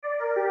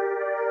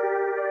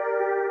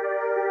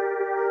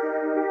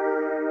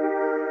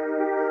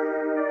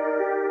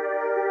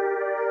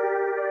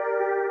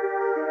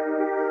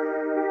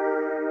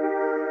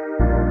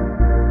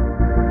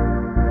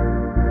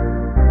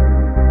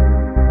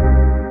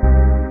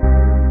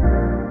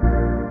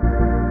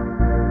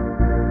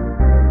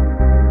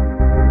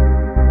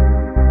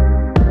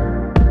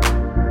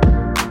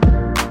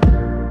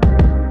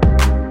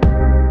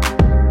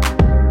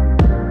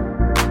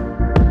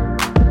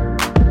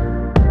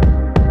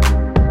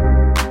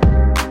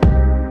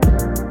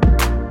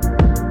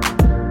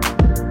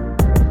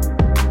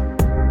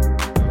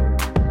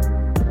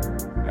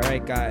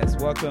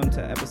welcome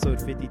to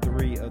episode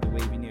 53 of the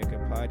Wavy New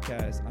Yorker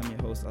podcast. I'm your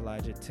host,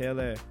 Elijah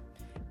Taylor.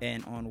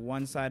 And on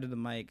one side of the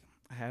mic,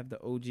 I have the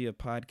OG of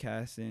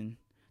podcasting,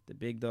 the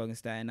big dog in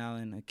Staten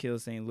Island, Akil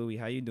St. Louis.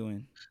 How you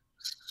doing?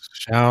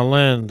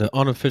 Shaolin, the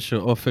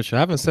unofficial, official. I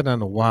haven't said that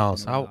in a while,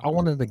 so I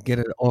wanted to get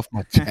it off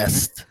my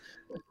chest.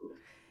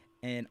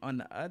 And on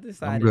the other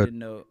side of the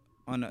note,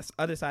 on the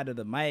other side of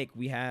the mic,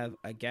 we have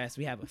a guest.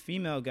 We have a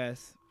female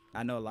guest.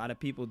 I know a lot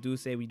of people do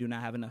say we do not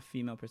have enough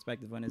female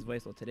perspective on this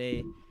voice. So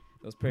today,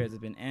 those prayers have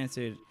been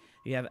answered.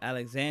 We have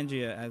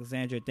Alexandria.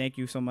 Alexandria, thank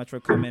you so much for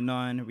coming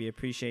on. We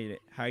appreciate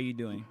it. How are you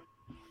doing?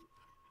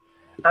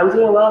 I'm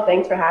doing well.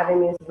 Thanks for having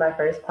me. This is my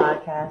first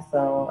podcast,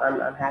 so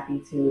I'm happy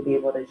to be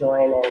able to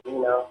join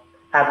and,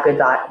 have good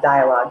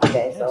dialogue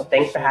today. So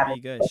thanks for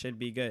having me. Should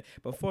be good.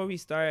 Before we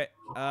start,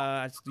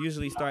 I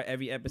usually start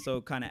every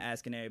episode kind of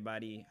asking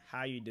everybody,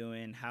 how you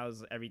doing?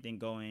 How's everything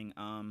going?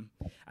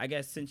 I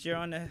guess since you're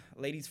on the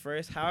ladies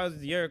first,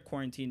 how's your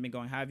quarantine been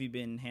going? How have you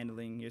been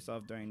handling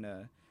yourself during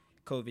the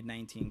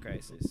COVID-19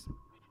 crisis?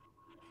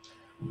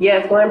 Yeah,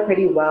 it's going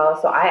pretty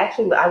well. So I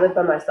live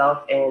by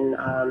myself in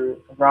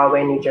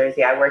Rahway, New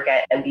Jersey. I work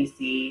at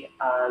NBC.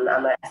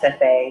 I'm an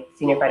SFA,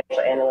 Senior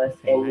Financial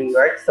Analyst in New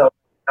York. So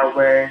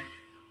we're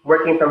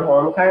working from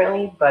home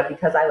currently, but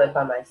because I live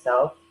by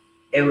myself,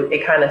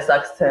 it kind of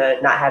sucks to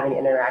not have any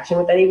interaction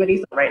with anybody.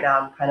 So right now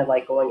I'm kind of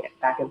like going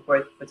back and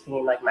forth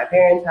between like my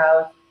parents'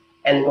 house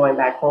and going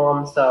back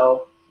home.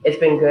 So it's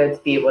been good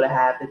to be able to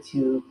have the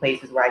two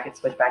places where I could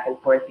switch back and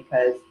forth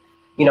because,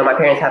 my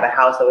parents have a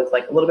house, so it's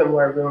like a little bit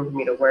more room for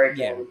me to work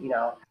and,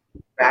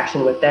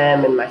 interaction with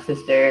them and my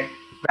sister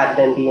rather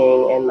than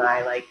being in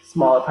my like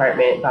small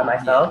apartment by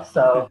myself.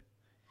 So,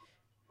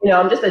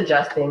 I'm just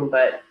adjusting,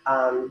 but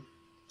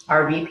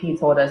our VP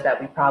told us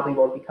that we probably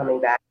won't be coming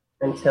back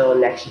until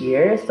next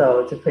year.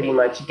 So to pretty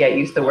much get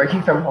used to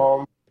working from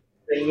home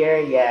for a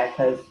year,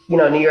 because,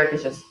 New York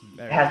is just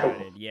very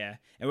crowded, yeah.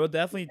 And we'll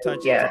definitely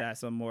touch into that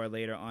some more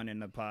later on in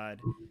the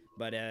pod.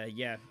 But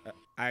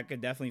I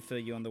could definitely feel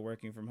you on the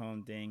working from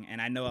home thing.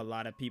 And I know a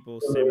lot of people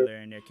similar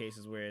in their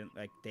cases where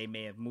like they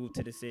may have moved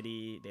to the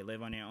city, they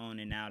live on their own,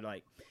 and now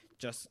like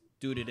just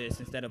due to this,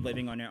 instead of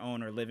living on their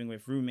own or living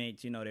with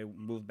roommates, they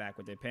move back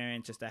with their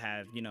parents just to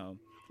have,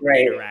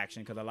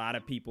 interaction. Because a lot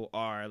of people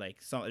are like,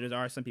 there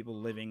are some people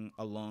living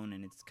alone,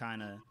 and it's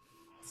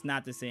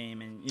not the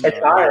same. And, a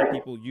lot of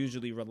people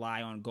usually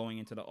rely on going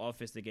into the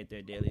office to get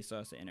their daily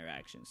source of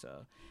interaction.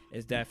 So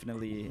it's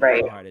definitely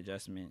a hard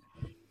adjustment.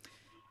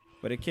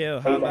 But Akil,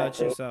 how about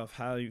yourself?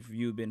 How have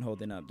you been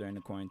holding up during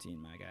the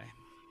quarantine, my guy?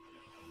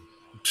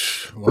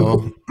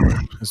 Well,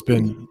 it's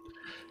been,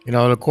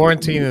 the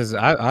quarantine is,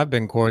 I've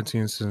been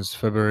quarantined since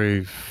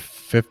February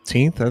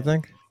 15th, I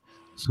think.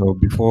 So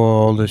before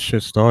all this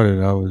shit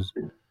started, I was,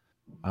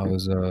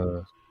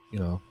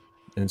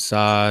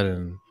 inside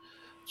and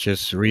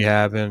just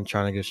rehabbing,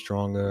 trying to get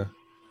stronger.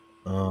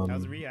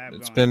 How's rehab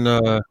it's going? Been,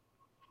 the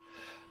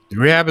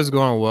rehab is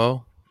going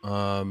well.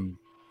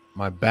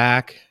 My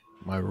back,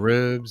 my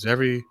ribs,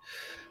 the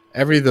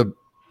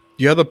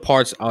other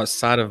parts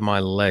outside of my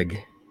leg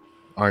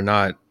are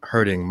not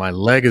hurting. My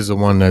leg is the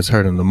one that's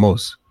hurting the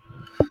most.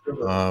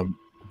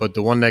 But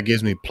the one that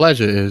gives me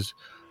pleasure is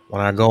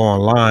when I go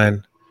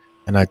online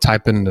and I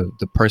type in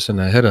the person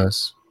that hit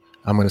us.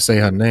 I'm going to say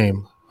her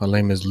name. Her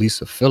name is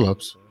Lisa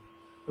Phillips.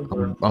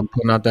 I'm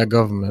putting out that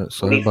government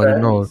so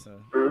everybody knows.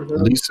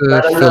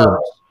 Lisa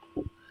Phillips.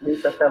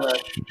 Lisa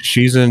Phillips.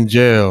 She's in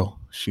jail.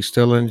 She's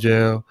still in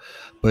jail,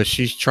 but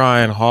she's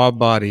trying hard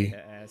body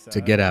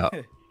to get out.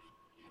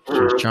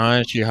 She's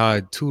trying. She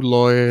hired two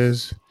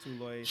lawyers.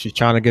 She's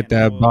trying to get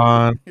that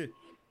bond.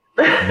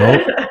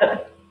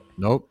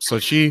 Nope.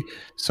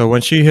 So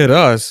when she hit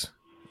us,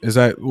 I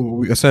said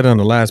it on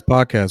the last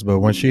podcast, but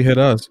when she hit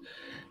us,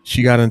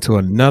 she got into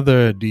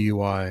another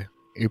DUI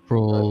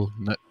April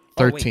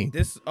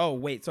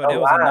 13th. So there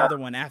was another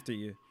one after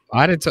you.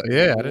 I didn't tell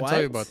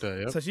you about that.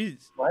 Yep. So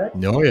she's what?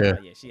 No, yeah.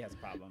 Yeah, she has a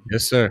problem.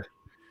 Yes, sir.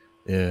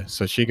 Yeah.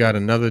 So she got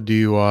another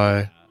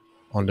DUI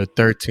on the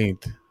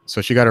 13th.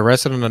 So she got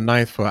arrested on the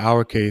 9th for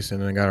our case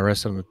and then got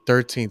arrested on the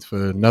 13th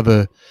for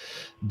another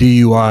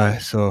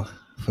DUI. So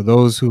for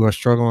those who are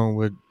struggling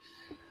with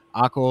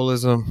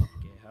alcoholism,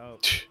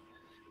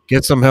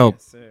 get some help.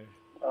 Yes, sir.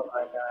 Oh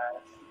my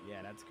God.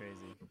 Yeah, that's crazy.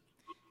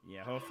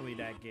 Yeah, hopefully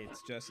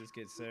justice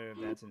gets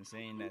served. That's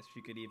insane that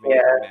she could even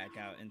come back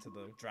out into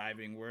the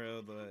driving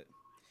world. But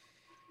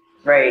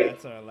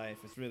that's our life.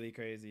 It's really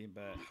crazy.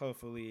 But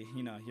hopefully,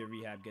 your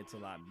rehab gets a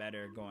lot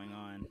better going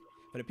on.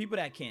 But the people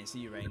that can't see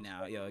you right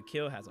now,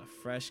 Akil has a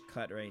fresh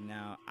cut right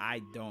now.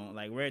 I don't.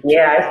 Like, we're I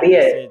see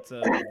it.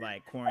 Of,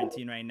 like,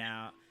 quarantine right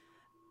now.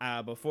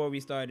 Before we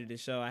started the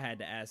show, I had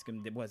to ask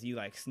him, was he,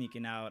 like,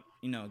 sneaking out,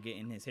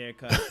 getting his hair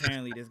cut?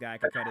 Apparently, this guy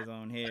could cut his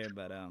own hair,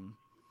 but...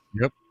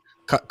 Yep.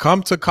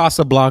 Come to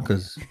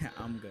Casablanca's.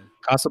 I'm good.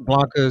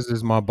 Casablanca's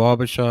is my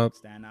barbershop.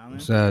 Staten Island?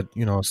 It's at,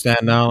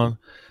 Staten Island.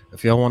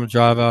 If y'all want to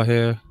drive out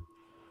here,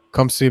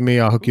 come see me.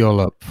 I'll hook you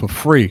all up for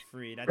free.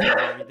 That's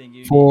everything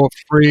you for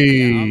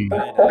free.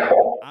 Yeah, I'm good.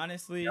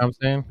 Honestly, you know what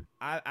I'm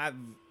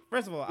saying?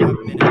 First of all, I've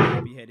been a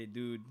nappy-headed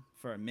dude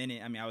for a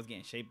minute. I mean, I was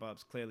getting shape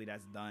ups. Clearly,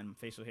 that's done.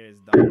 Facial hair is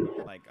done.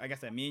 Like I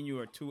said, me and you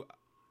are two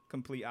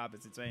complete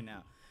opposites right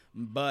now.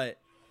 But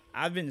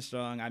I've been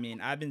strong. I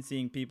mean, I've been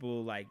seeing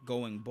people like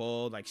going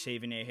bald, like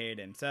shaving their hair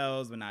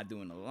themselves, but not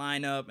doing the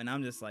lineup, and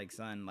I'm just like,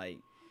 son, like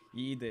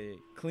you either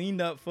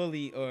cleaned up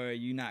fully or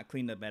you not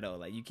cleaned up at all.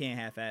 Like you can't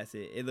half-ass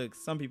it. It looks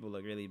some people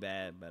look really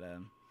bad, but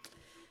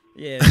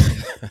yeah.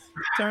 Man. In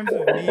terms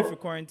of me for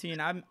quarantine,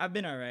 I've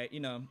been all right.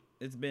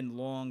 It's been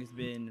long. It's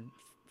been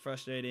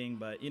frustrating,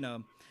 but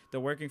the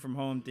working from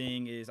home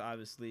thing is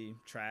obviously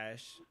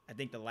trash. I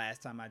think the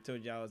last time I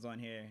told you I was on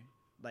here,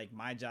 like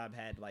my job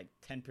had like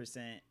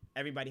 10%.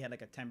 Everybody had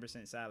like a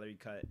 10% salary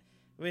cut,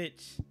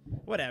 which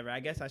whatever. I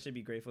guess I should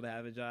be grateful to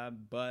have a job,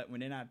 but when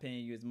they're not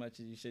paying you as much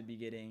as you should be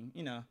getting,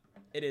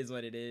 it is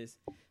what it is.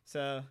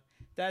 So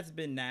that's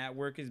been that.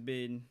 Work has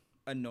been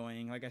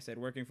annoying. Like I said,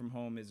 working from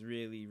home is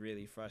really,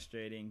 really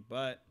frustrating,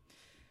 but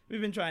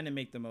we've been trying to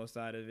make the most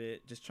out of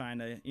it. Just trying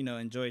to,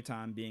 enjoy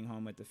time being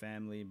home with the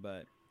family,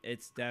 but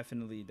it's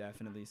definitely,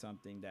 definitely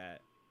something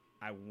that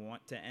I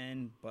want to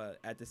end, but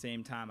at the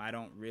same time, I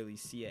don't really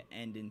see an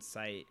end in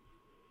sight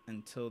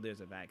until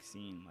there's a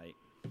vaccine. Like,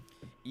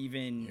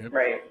 even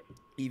right.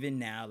 even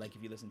now, like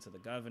if you listen to the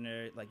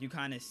governor, like you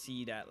kind of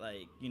see that,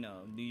 like,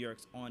 New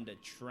York's on the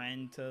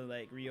trend to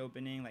like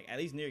reopening. Like at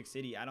least New York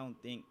City, I don't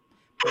think,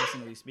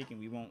 personally speaking,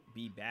 we won't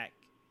be back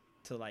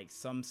to like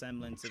some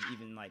semblance of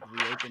even like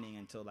reopening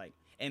until, like,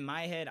 in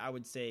my head, I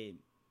would say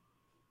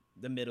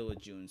the middle of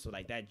June. So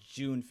like that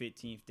June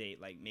 15th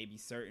date, like maybe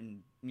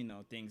certain,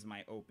 things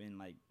might open,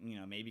 like,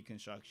 maybe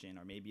construction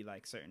or maybe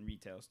like certain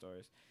retail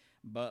stores.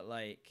 But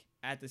like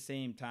at the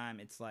same time,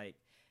 it's like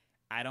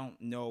I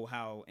don't know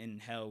how in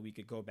hell we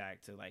could go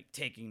back to like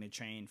taking the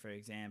train, for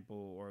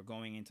example, or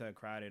going into a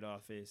crowded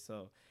office.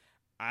 So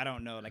I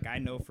don't know. Like I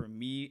know for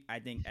me, I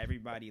think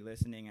everybody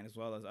listening and as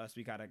well as us,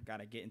 we gotta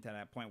get into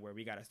that point where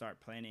we gotta start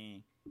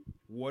planning.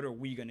 What are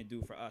we gonna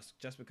do for us?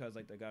 Just because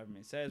like the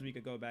government says we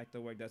could go back to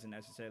work doesn't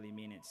necessarily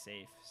mean it's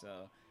safe.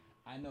 So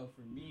I know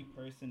for me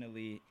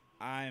personally,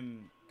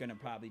 I'm gonna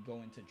probably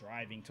go into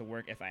driving to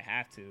work if I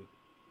have to.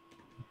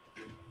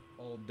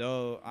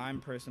 Although I'm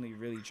personally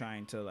really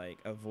trying to like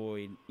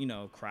avoid,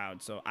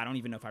 crowds. So I don't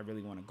even know if I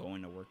really want to go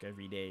into work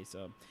every day.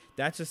 So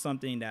that's just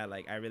something that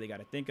like I really got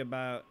to think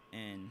about,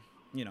 and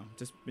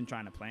just been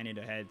trying to plan it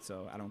ahead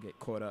so I don't get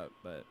caught up.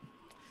 But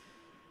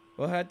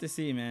we'll have to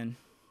see, man.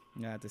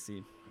 We'll have to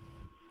see.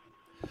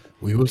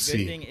 We will see. The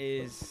good see. thing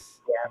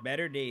is,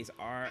 better days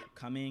are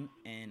coming,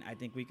 and I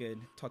think we could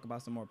talk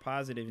about some more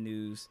positive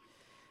news.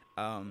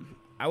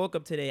 I woke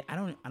up today. I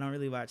don't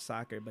really watch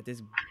soccer, but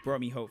this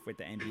brought me hope with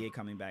the NBA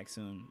coming back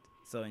soon.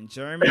 So in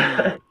Germany,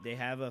 they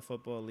have a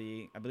football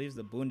league. I believe it's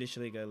the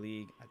Bundesliga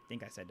league. I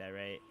think I said that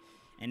right.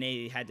 And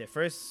they had their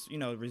first,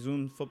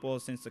 resumed football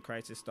since the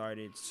crisis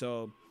started.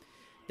 So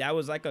that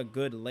was like a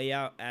good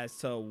layout as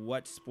to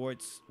what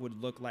sports would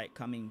look like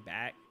coming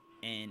back.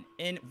 And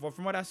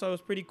from what I saw, it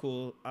was pretty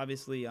cool.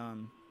 Obviously,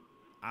 I'm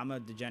a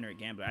degenerate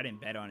gambler. I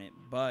didn't bet on it,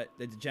 but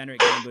the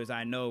degenerate gamblers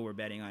I know were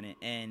betting on it.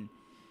 And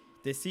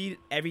to see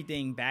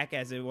everything back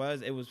as it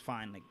was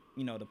fine. Like,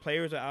 the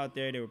players were out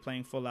there. They were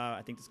playing full out.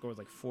 I think the score was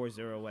like 4-0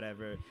 or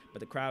whatever.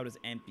 But the crowd was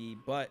empty.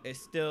 But it's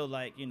still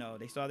like,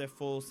 they saw their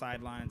full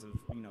sidelines of,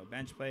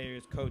 bench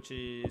players,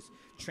 coaches,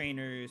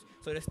 trainers.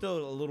 So there's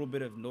still a little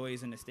bit of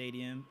noise in the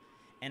stadium.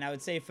 And I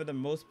would say for the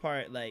most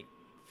part, like,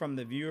 from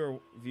the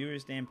viewer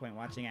standpoint,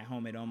 watching at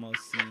home, it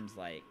almost seems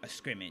like a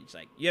scrimmage.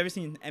 Like, you ever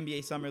seen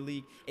NBA Summer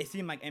League? It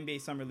seemed like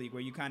NBA Summer League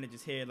where you kind of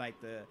just hear like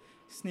the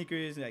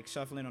sneakers like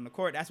shuffling on the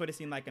court. That's what it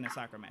seemed like in a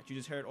soccer match. You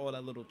just heard all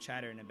that little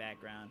chatter in the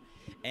background.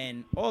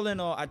 And all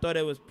in all, I thought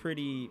it was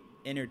pretty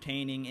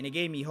entertaining, and it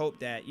gave me hope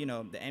that, the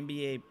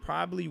NBA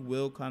probably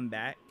will come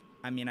back.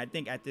 I mean, I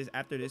think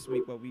after this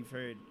week, what we've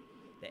heard,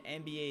 the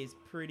NBA is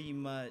pretty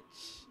much,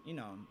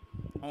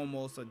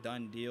 almost a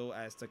done deal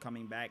as to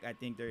coming back. I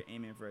think they're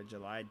aiming for a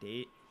July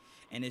date,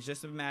 and it's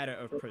just a matter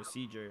of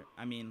procedure.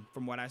 I mean,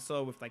 from what I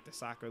saw with like the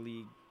soccer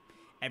league,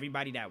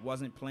 everybody that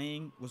wasn't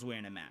playing was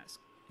wearing a mask.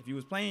 If you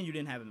was playing, you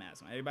didn't have a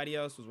mask on. Everybody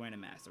else was wearing a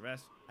mask.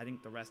 I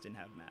think the rest didn't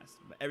have masks,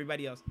 but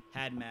everybody else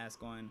had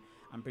masks on.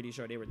 I'm pretty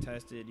sure they were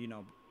tested,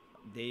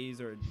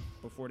 days or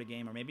before the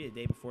game, or maybe a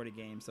day before the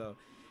game. So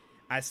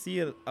I see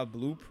a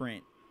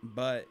blueprint,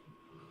 but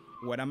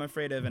what I'm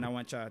afraid of, and I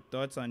want y'all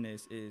thoughts on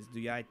this, is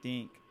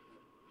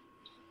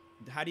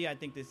how do y'all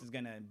think this is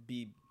going to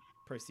be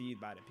perceived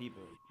by the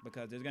people?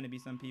 Because there's going to be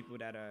some people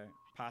that are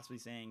possibly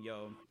saying,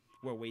 yo,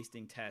 we're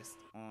wasting tests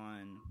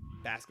on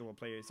basketball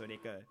players so they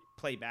could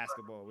play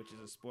basketball, which is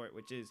a sport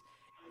which is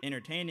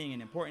entertaining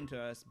and important to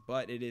us,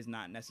 but it is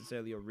not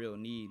necessarily a real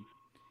need.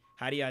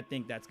 How do y'all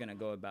think that's going to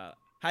go about?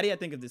 How do y'all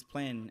think of this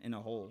plan in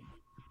a whole?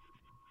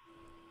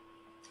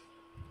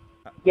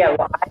 Yeah,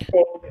 well, I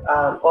think,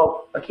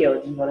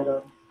 Akil, do you want to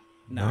go?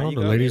 No, the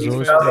ladies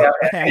always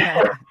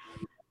okay.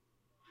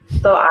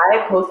 So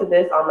I posted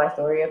this on my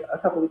story a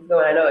couple weeks ago,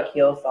 and I know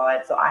Akil saw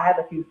it. So I have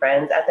a few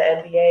friends at the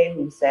NBA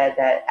who said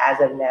that as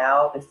of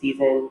now, the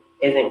season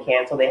isn't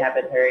canceled. They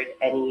haven't heard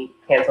any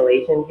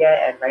cancellations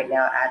yet. And right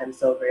now, Adam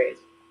Silver is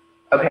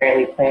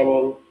apparently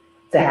planning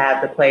to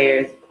have the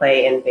players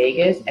play in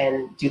Vegas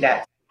and do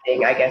that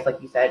thing, I guess,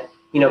 like you said,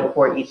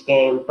 before each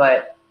game.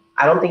 But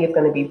I don't think it's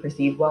going to be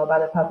perceived well by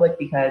the public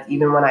because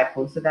even when I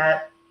posted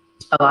that,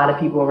 a lot of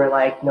people were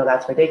like, no,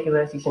 that's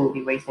ridiculous. You shouldn't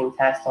be wasting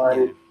tests Yeah.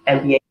 on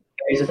NBA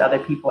players. There's other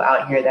people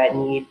out here that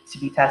need to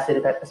be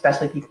tested,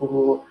 especially people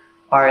who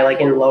are like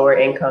in lower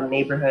income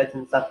neighborhoods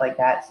and stuff like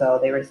that. So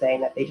they were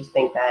saying that they just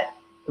think that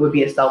it would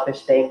be a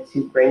selfish thing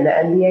to bring the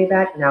NBA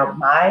back. Now,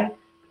 my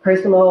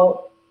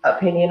personal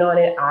opinion on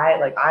it, I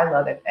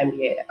love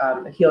NBA.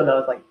 Akil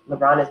knows like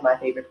LeBron is my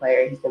favorite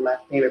player. He's been my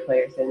favorite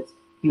player since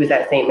he was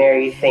at St.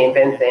 Mary's, St.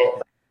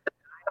 Vincent.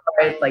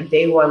 It's like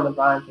day one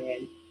LeBron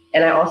fan.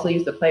 And I also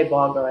used to play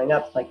ball growing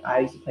up. Like I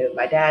used to play with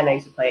my dad, and I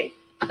used to play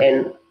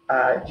in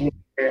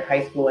junior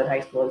high school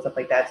and stuff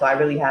like that. So I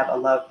really have a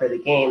love for the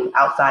game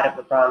outside of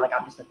LeBron. Like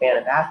I'm just a fan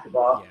of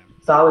basketball. Yeah.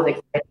 So I was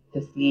excited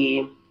to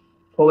see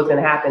what was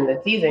going to happen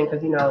this season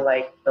because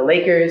like the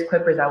Lakers,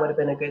 Clippers, that would have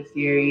been a good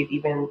series.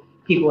 Even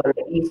people in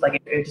the East, like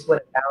it just would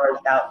have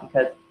balanced out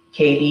because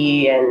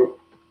KD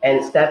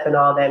and Steph and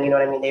all them, you know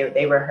what I mean?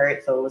 They were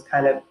hurt, so it was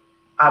kind of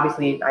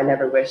obviously I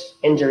never wish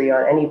injury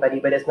on anybody,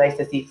 but it's nice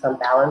to see some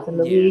balance in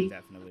the Yeah, league.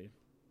 definitely.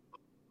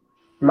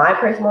 My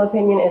personal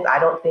opinion is I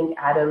don't think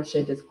Adam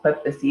should just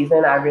clip the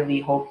season. I really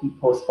hope he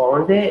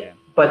postpones it. Yeah.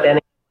 But then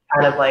it's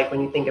kind of like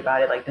when you think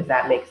about it, like does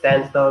that make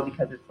sense though?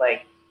 Because it's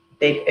like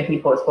if he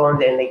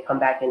postpones it and they come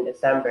back in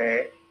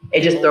December,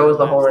 it just throws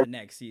the whole the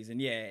next season.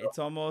 Yeah, it's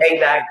almost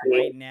like right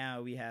exactly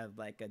now we have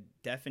like a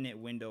definite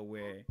window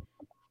where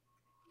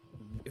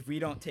if we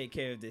don't take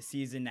care of the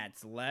season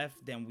that's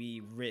left, then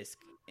we risk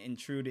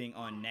intruding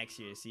on next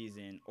year's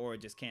season or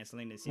just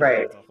canceling the season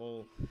right. as a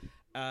whole.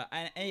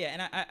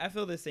 I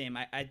feel the same.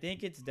 I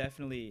think it's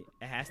definitely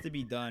it has to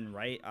be done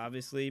right.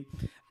 Obviously,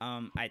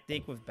 I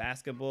think with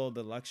basketball,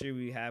 the luxury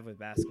we have with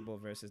basketball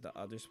versus the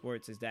other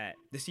sports is that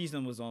the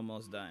season was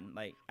almost done.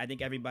 Like I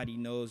think everybody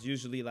knows.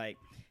 Usually, like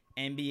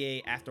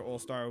NBA after All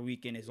Star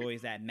Weekend is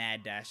always that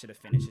mad dash to the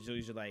finish. It's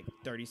usually like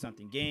 30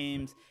 something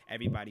games.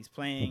 Everybody's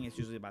playing. It's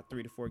usually about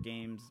 3 to 4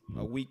 games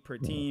a week per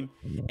team.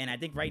 And I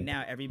think right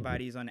now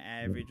everybody's on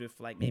average with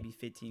like maybe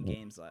 15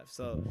 games left.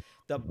 So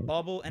the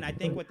bubble, and I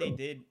think what they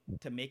did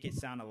to make it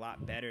sound a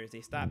lot better is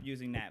they stopped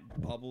using that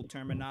bubble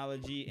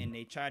terminology and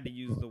they tried to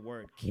use the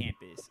word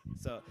campus.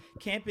 So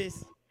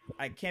campus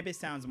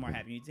sounds more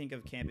happy. You think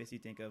of campus, you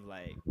think of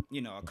like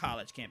a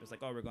college campus,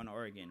 like oh we're going to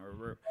Oregon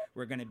or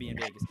we're going to be in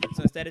Vegas.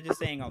 So instead of just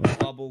saying a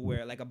bubble,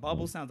 where like a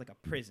bubble sounds like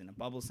a prison, a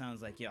bubble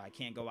sounds like I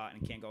can't go out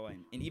and can't go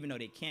in. And even though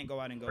they can't go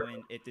out and go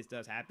in, if this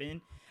does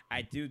happen,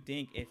 I do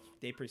think if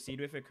they proceed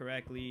with it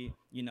correctly,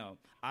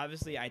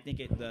 obviously I think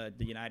the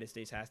United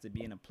States has to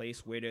be in a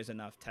place where there's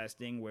enough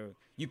testing where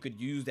you could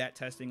use that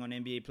testing on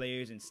NBA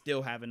players and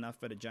still have enough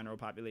for the general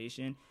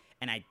population.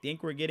 And I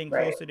think we're getting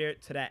Right. closer there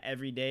to that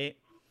every day.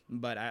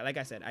 But like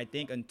I said, I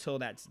think until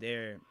that's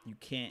there, you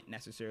can't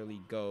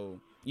necessarily go,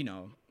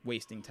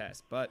 wasting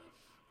tests. But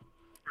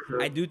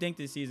I do think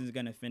this season's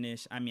gonna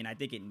finish. I mean, I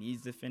think it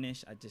needs to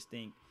finish. I just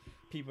think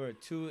people are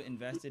too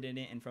invested in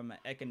it, and from an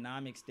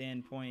economic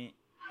standpoint,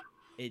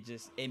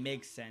 it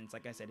makes sense.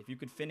 Like I said, if you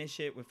could finish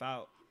it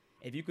without,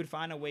 if you could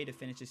find a way to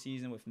finish the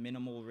season with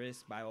minimal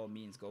risk, by all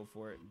means, go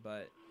for it.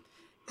 But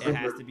it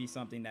has to be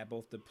something that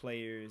both the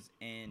players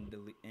and the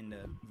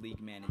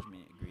league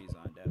management agrees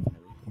on.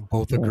 Definitely.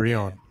 Both agree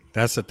on.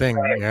 That's the thing.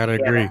 You gotta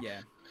agree.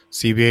 Yeah.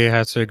 CBA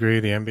has to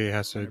agree. The NBA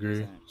has to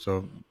agree. 100%. So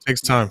it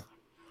takes Yeah. time.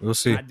 We'll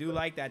see. I do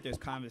like that there's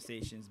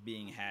conversations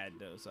being had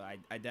though. So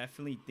I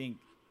definitely think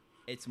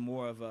it's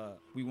more of a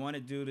we want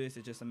to do this.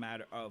 It's just a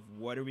matter of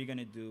what are we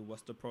gonna do?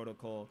 What's the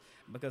protocol?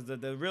 Because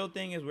the real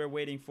thing is we're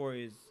waiting for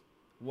is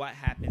what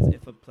happens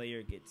if a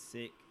player gets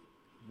sick.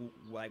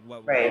 Like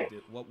what will Right. we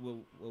do? What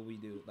will we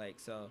do? Like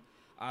so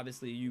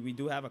obviously we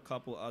do have a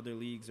couple other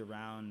leagues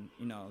around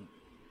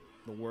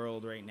the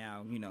world right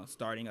now.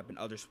 Starting up in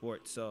other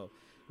sports. So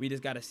we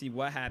just got to see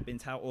what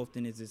happens. How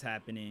often is this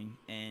happening?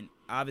 And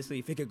obviously,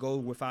 if it could go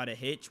without a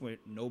hitch, where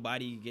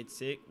nobody gets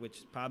sick,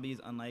 which probably is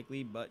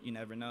unlikely, but you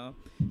never know,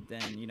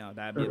 then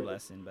that'd be a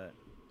blessing. But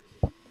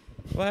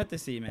we'll have to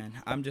see, man.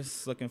 I'm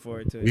just looking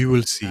forward to it. We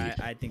will see.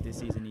 I think this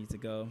season needs to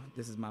go.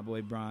 This is my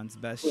boy Bron's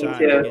best Me shot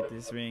too. to get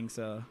this ring.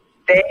 So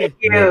Thank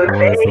you. Your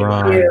boy Thank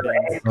Bron. you.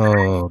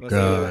 Oh we'll see what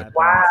God. happens.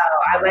 Wow,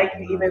 I Oh, like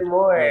you God. even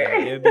more. Yeah,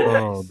 it would be nice.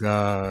 Oh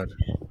God.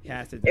 He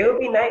has to It do would it.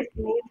 be nice.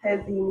 He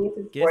needs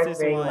his Gets sports this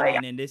ring. one, Like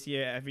and then this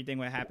year everything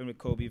would happen with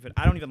Kobe. But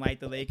I don't even like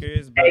the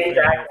Lakers, but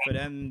exactly, for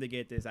them to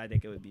get this, I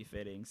think it would be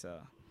fitting. So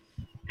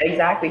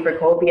exactly for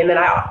Kobe. And then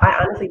I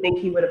honestly think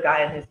he would have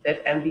gotten his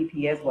fifth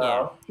MVP as yeah,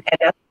 well. And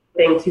that's the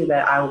thing too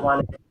that I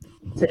wanted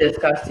to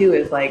discuss too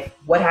is like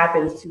what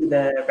happens to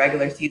the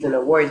regular season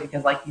awards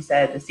because like you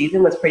said, the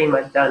season was pretty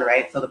much done,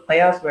 right? So the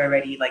playoffs were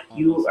already like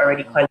you almost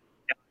already over. clinched.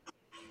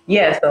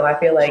 Yeah, so I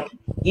feel like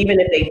even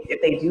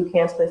if they do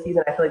cancel the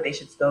season, I feel like they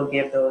should still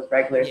give those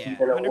regular Yeah,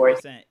 season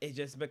awards 100%. It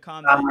just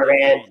becomes to a Morant.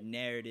 different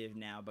narrative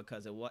now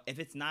because of what if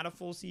it's not a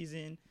full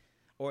season,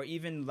 or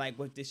even like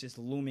with this just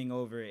looming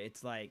over it,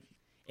 it's like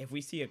if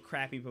we see a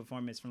crappy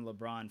performance from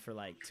LeBron for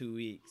like 2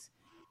 weeks,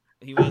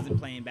 he wasn't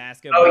playing Oh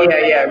basketball yeah, for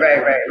yeah, right,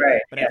 LeBron. right,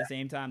 right. But at the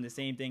same time, the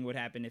same thing would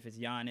happen if it's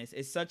Giannis.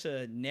 It's such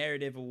a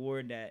narrative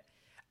award that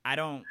I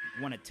don't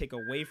want to take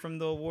away from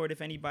the award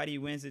if anybody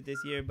wins it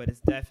this year, but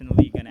it's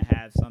definitely gonna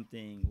have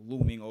something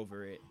looming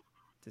over it,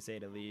 to say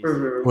the least.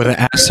 With an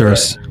For sure.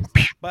 asterisk.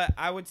 But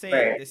I would say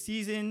Right. the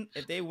season,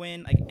 if they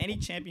win, like any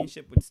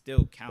championship would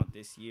still count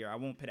this year. I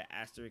won't put an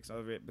asterisk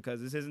over it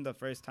because this isn't the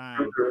first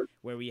time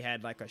where we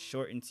had like a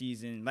shortened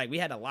season. Like we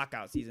had a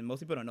lockout season. Most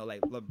people don't know. Like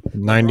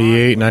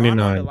 98, LeBron won the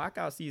 99.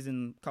 lockout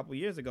season a couple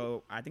years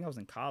ago. I think I was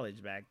in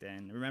college back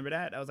then. Remember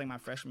that? That was like my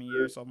freshman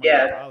year, sophomore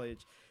year of Yeah.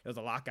 college. It was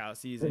a lockout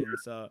season.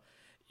 So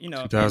and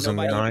nobody in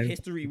 2009.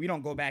 history, we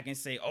don't go back and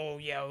say, oh,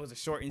 yeah, it was a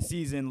shortened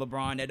season,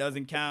 LeBron, that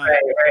doesn't count.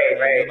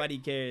 Right. Nobody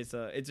cares.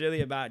 So it's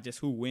really about just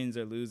who wins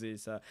or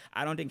loses. So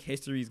I don't think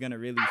history is going to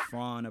really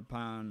frown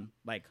upon,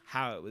 like,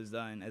 how it was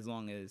done as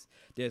long as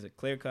there's a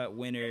clear-cut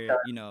winner,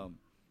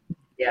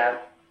 Yeah.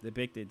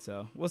 depicted.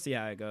 So we'll see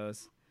how it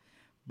goes.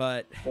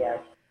 But Yeah.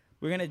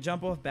 we're going to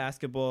jump off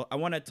basketball. I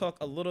want to talk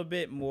a little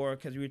bit more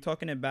because we were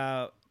talking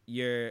about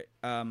your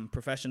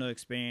professional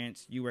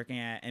experience, you working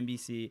at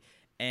NBC,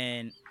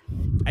 and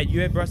you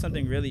had brought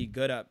something really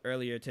good up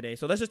earlier today.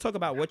 So let's just talk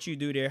about what you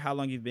do there, how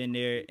long you've been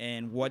there,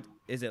 and what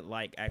is it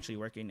like actually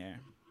working there?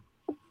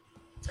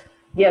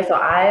 Yeah,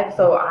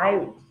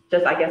 I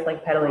just, I guess,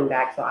 like pedaling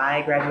back. So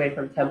I graduated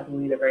from Temple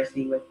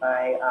University with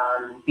my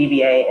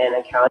BBA in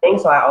accounting.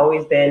 So I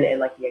always been in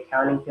like the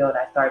accounting field.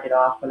 I started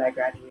off when I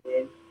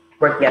graduated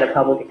working at a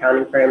public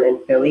accounting firm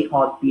in Philly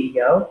called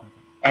BDO,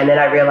 and then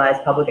I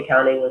realized public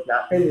accounting was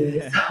not for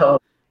me. So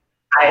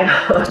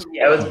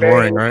it was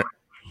Boring, right?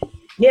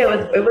 Yeah,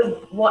 it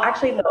was well,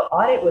 actually no,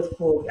 audit was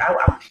cool.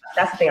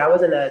 That's the thing. I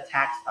wasn't a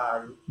tax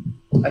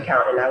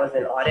accountant. I was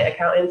an audit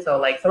accountant. So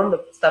like some of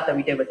the stuff that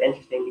we did was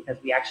interesting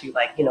because we actually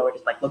we're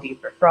just like looking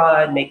for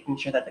fraud, making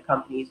sure that the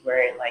companies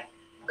weren't like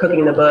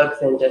cooking the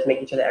books and just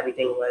making sure that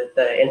everything was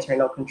the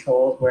internal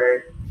controls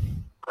were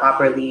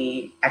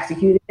properly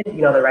executed,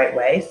 the right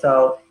way.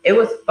 So it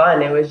was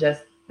fun. It was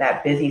just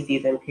that busy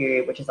season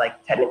period, which is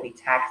like technically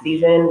tax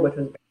season, which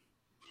was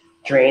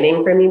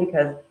draining for me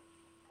because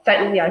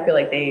technically I feel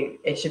like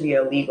it should be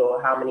illegal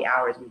how many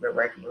hours we were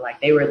working. Like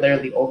they were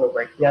literally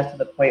overworking us to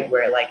the point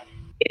where like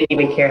they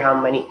didn't even care how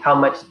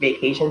much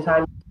vacation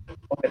time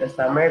over the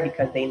summer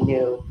because they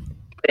knew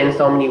put in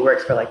so many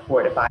works for like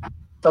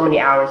so many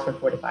hours for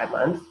 4 to 5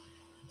 months.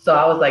 So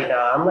I was like, no,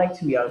 I'm like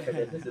too young for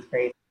this. This is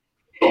crazy.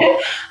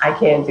 I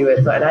can't do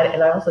it. So and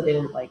I also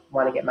didn't like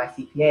want to get my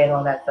CPA and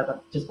all that stuff. I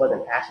just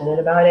wasn't passionate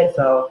about it.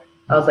 So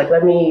I was like,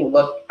 let me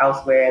look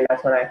elsewhere, and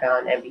that's when I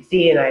found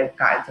NBC, and I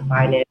got into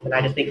finance, and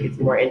I just think it's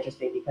more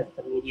interesting because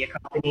it's a media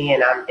company,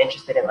 and I'm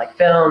interested in like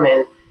film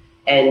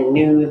and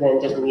news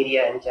and just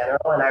media in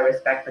general, and I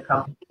respect the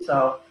company.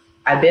 So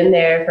I've been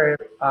there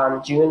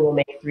for June will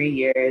make 3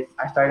 years.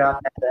 I started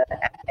off as an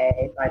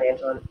FA,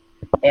 financial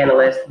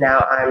analyst.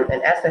 Now I'm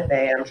an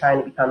SFA. I'm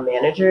trying to become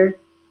manager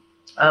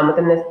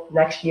within this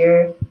next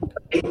year.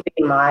 Basically,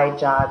 my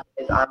job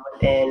is I'm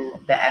within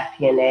the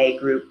FP&A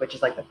group, which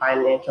is like the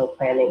financial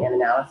planning and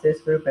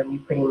analysis group, and we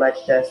pretty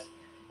much just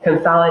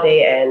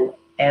consolidate and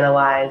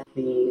analyze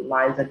the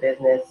lines of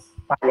business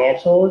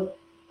financials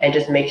and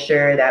just make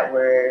sure that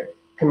we're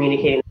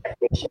communicating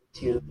information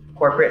to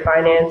corporate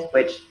finance,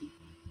 which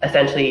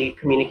essentially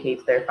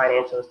communicates their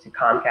financials to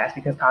Comcast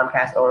because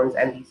Comcast owns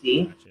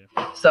NBC.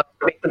 Gotcha. So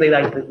basically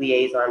like the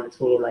liaison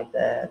between like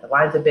the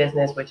lines of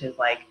business, which is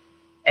like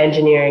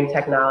engineering,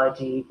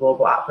 technology,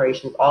 global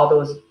operations, all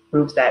those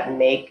groups that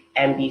make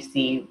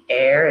NBC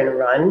air and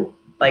run,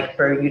 like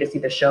for you to see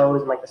the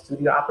shows and like the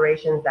studio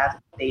operations, that's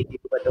what they do,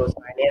 what those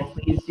finance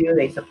leads do.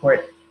 They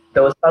support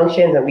those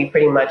functions and we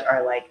pretty much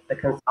are like the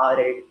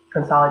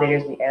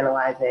consolidators, we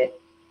analyze it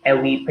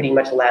and we pretty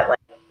much let like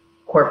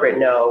corporate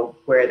know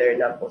where their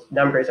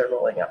numbers are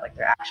rolling up, like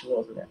their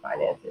actuals and their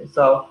finances.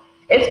 So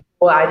it's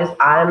cool.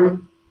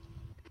 I'm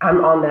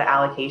on the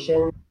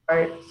allocation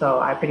part,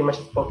 so I pretty much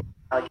just focus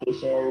on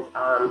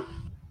allocations.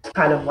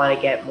 Kind of want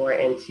to get more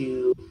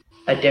into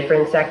a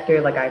different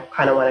sector. Like I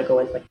kind of want to go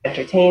into like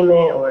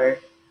entertainment or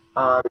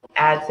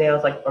ad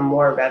sales, like a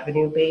more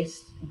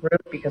revenue-based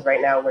group because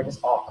right now we're just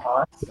all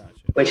costs, Gotcha.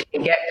 which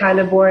can get kind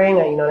of boring.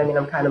 You know what I mean?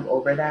 I'm kind of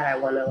over that. I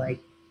want to like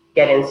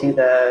get into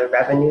the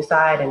revenue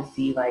side and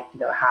see like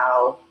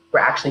how we're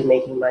actually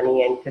making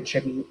money and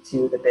contribute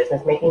to the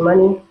business making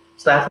money.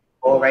 So that's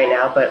my goal right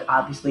now. But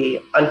obviously,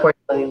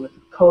 unfortunately, with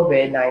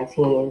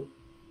COVID-19,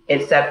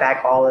 it set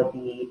back all of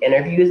the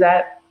interviews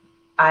that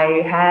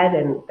I had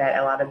and that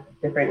a lot of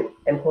different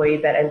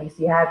employees at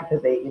NBC had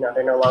because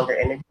they're no longer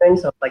interviewing.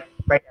 So like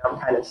right now I'm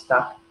kind of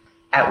stuck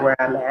at where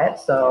I'm at.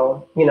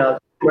 So,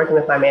 working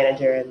with my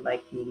manager and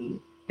like the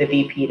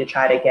VP to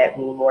try to get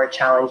me more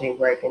challenging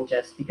work and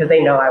just because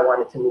they know I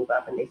wanted to move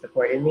up and they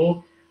supported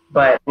me.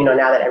 But, now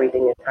that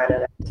everything is kind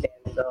of at a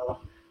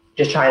standstill,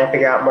 just trying to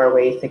figure out more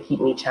ways to keep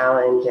me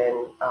challenged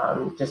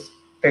and just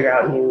figure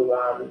out new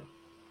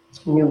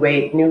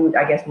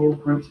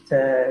groups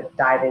to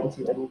dive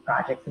into and new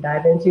projects to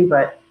dive into.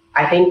 But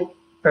I think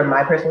from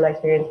my personal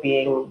experience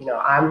being,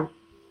 I'm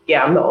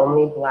the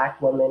only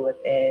Black woman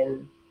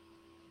within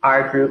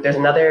our group. There's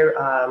another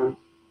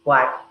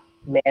black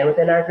man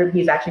within our group.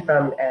 He's actually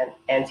from Oh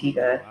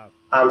Antigua.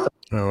 wow. So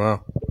Oh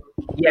wow.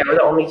 yeah, we're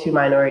the only two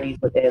minorities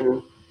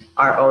within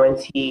our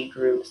ONT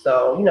group.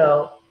 So,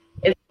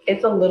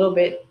 it's a little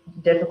bit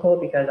difficult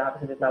because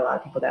obviously there's not a lot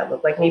of people that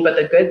look like me. But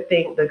the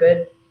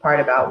good part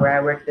about where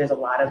I work, there's a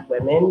lot of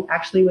women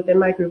actually within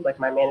my group. Like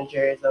my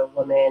manager is a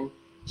woman.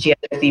 She has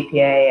a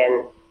CPA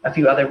and a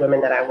few other women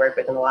that I work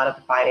with, and a lot of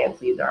the finance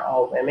leads are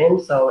all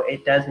women. So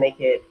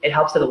it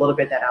helps it a little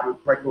bit that I'm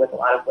working with a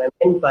lot of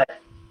women, but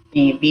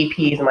the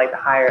VPs and like the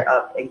higher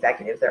up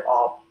executives, they're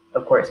all,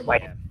 of course,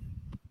 white. Yeah.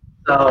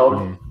 So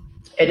Mm.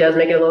 it does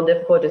make it a little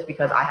difficult just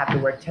because I have to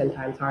work 10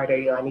 times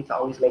harder. I need to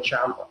always make sure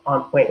I'm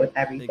on point with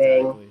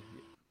everything. Exactly.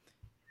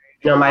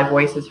 My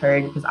voice is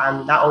heard because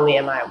I'm not only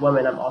am I a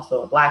woman, I'm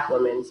also a black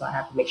woman. So I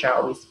have to make sure I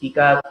always speak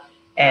up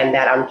and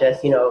that I'm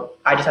just,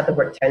 I just have to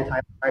work 10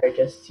 times harder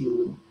just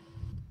to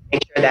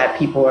make sure that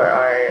people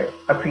are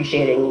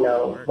appreciating,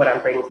 Your work. what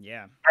I'm bringing.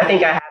 Yeah. I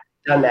think I have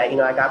done that.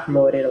 I got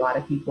promoted. A lot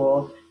of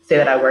people say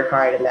that I work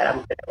hard and that I'm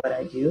good at what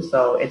I do.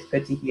 So it's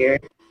good to hear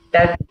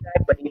that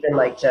feedback. But even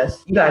like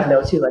just, you guys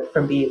know too, like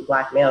from being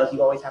black males,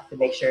 you always have to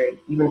make sure,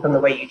 even from the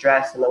way you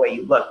dress and the way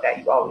you look, that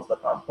you always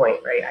look on point,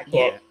 right? I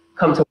can't Yeah.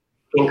 come to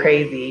being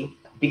crazy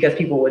because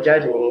people will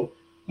judge me,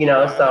 Yeah,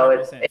 I so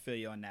it's, 100% feel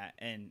you on that.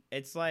 And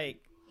it's like,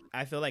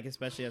 I feel like,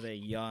 especially as a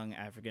young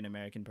African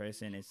American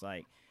person, it's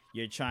like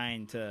you're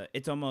trying to,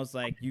 it's almost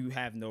like you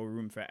have no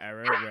room for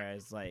error.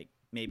 Whereas, like,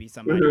 maybe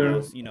somebody mm-hmm.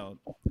 else,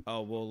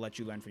 oh, we'll let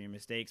you learn from your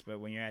mistakes. But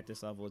when you're at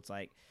this level, it's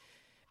like,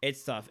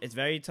 it's tough. It's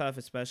very tough,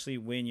 especially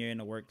when you're in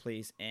a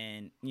workplace.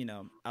 And,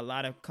 a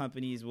lot of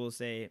companies will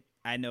say,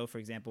 I know, for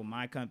example,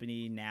 my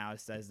company now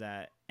says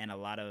that, and a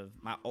lot of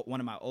one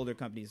of my older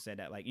companies said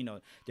that, like,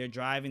 they're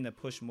driving to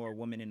push more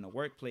women in the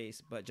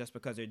workplace, but just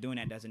because they're doing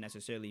that doesn't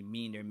necessarily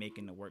mean they're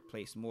making the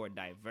workplace more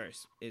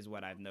diverse, is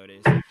what I've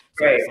noticed.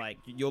 So Right. it's like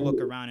you'll look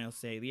around and it'll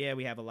say, yeah,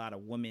 we have a lot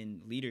of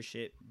women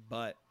leadership,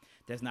 but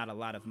there's not a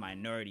lot of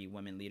minority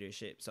women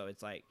leadership. So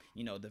it's like,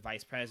 the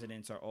vice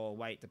presidents are all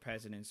white, the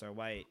presidents are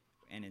white,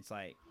 and it's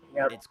like,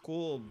 Yep. it's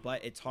cool,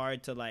 but it's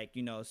hard to, like,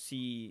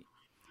 see,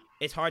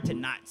 it's hard to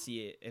not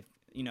see it. If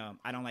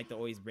I don't like to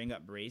always bring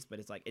up race, but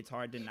it's like it's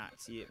hard to not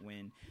see it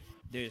when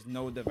there's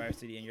no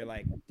diversity and you're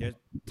like, there's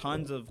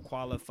tons of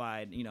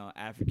qualified,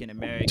 African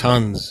American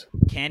Tons.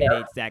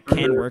 candidates that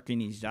can work in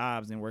these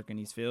jobs and work in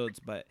these fields,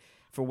 but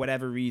for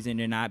whatever reason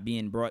they're not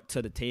being brought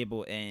to the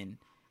table. And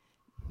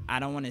I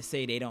don't want to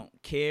say they don't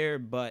care,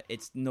 but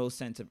it's no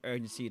sense of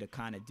urgency to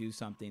kind of do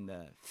something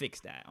to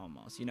fix that,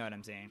 almost, you know what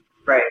I'm saying?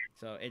 Right.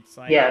 So it's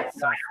like, Yeah. it's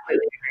No, tough. I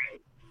completely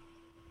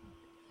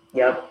agree.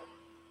 Yep.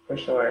 For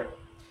sure.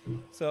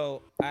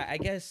 So I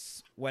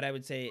guess what I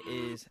would say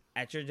is,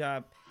 at your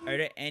job, are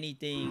there any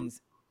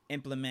things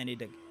implemented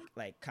to,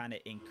 like, kind of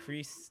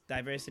increase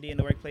diversity in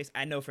the workplace?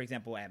 I know, for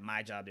example, at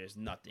my job, there's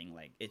nothing.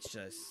 Like, it's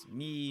just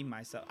me,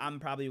 myself. I'm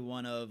probably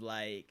one of,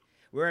 like,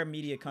 we're a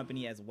media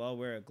company as well.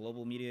 We're a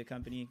global media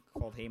company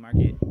called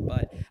Haymarket.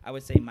 But I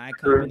would say my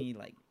company,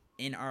 like,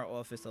 in our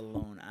office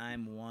alone,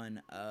 I'm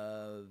one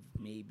of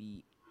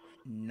maybe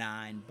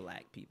 9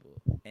 black people.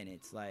 And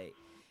it's like,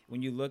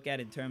 when you look at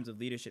it in terms of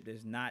leadership,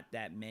 there's not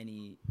that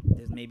many.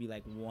 There's maybe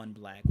like one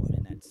black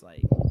woman that's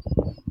like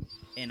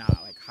in a,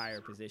 like,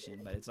 higher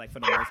position, but it's like, for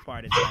the most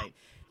part, it's like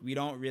we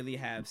don't really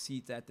have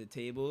seats at the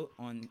table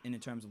in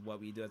terms of what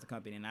we do as a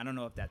company. And I don't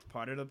know if that's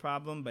part of the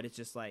problem, but it's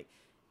just like,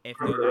 if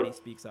nobody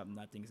speaks up,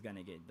 nothing's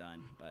gonna get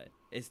done. But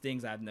it's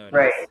things I've Right.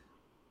 noticed.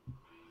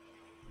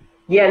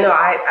 Yeah, no,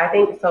 I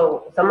think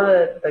so. Some of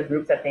the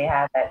groups that they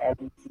have at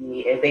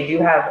NBC is they do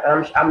have,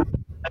 I'm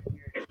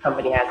your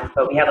company has it.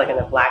 So we have like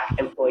a black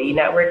employee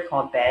network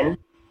called Ben.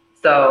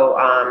 So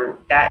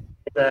that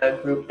is a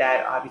group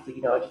that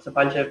obviously, just a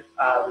bunch of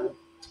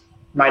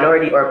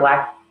minority or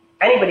black,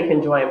 anybody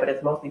can join, but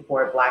it's mostly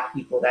for black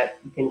people that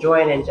you can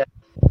join and just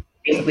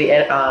basically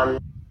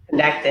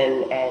connect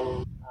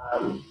and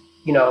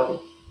you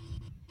know,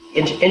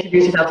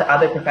 introduce yourself to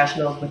other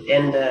professionals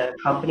within the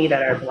company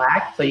that are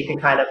black, so you can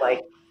kind of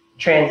like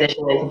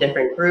transition into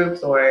different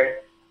groups or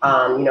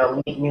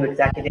meet new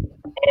executives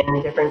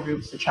in different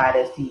groups to try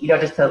to see,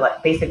 just to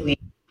like basically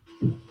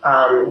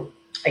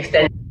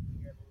extend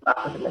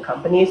up within the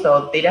company.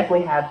 So they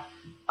definitely have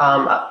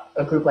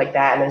a group like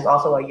that, and there's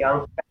also a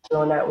young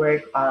professional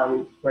network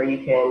where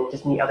you can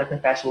just meet other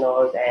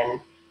professionals and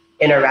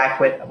interact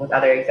with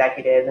other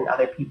executives and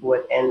other people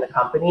within the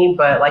company.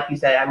 But like you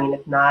said, I mean,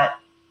 it's not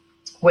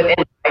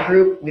within my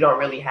group. We don't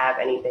really have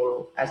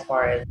anything as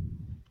far as,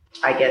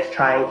 I guess,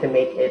 trying to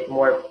make it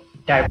more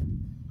diverse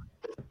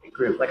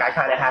group. Like I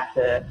kind of have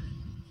to,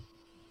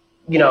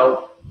 you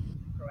know,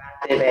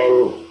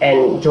 proactive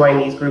and join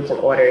these groups in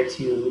order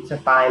to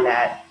find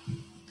that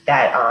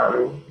that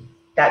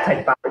type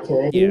of Yeah.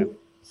 opportunity.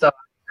 So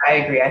I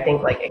agree. I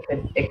think like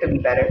it could be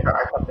better for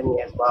our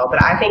company as well.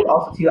 But I think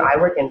also too, I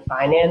work in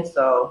finance,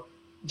 so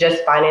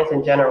just finance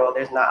in general,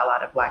 there's not a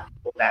lot of black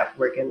people that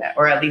work in that,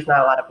 or at least not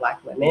a lot of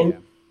black women. Yeah.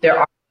 There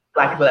are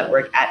black people that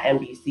work at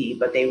NBC,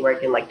 but they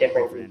work in like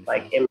different Different groups,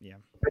 like industries. in Yeah.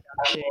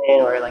 production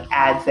or like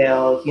ad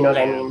sales. You know what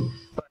I Yeah. mean?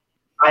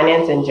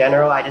 finance in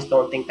general. I just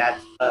don't think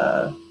that's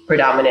a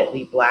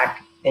predominantly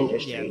Black Yeah,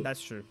 industry.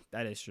 that's true.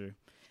 That is true.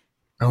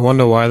 I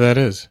wonder why that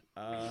is.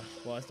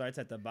 Well, it starts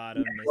at the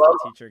bottom, Mr. Well,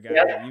 Teacher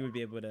yeah. Guy. You would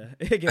be able to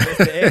give us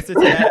the answer to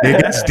that.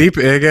 It gets deep.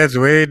 It gets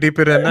way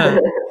deeper than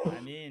that. I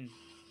mean,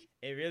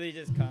 it really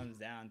just comes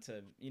down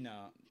to,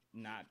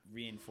 not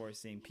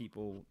reinforcing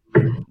people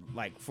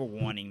like for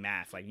wanting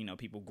math. Like,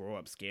 people grow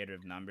up scared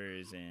of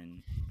numbers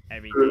and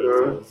everything.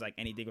 So Mhm. it's like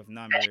anything with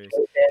numbers,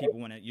 people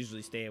want to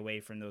usually stay away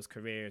from those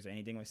careers, or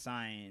anything with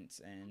science.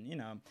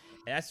 And,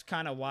 that's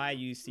kind of why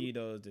you see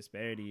those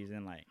disparities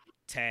in like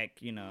tech,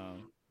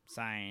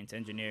 science,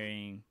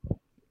 engineering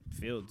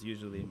fields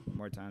usually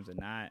more times than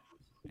not.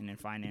 And then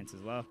finance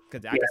as well.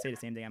 Because I Yeah. can say the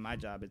same thing at my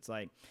job. It's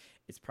like,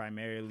 it's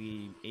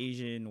primarily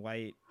Asian,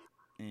 white,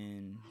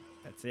 and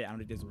that's it. I don't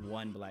think there's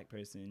one Black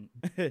person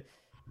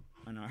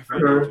on our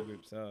financial Mhm.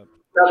 group. So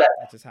No,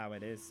 that's just how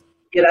it is.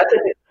 yeah,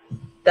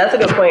 that's a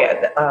good point.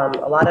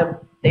 A lot of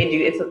they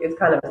do. It's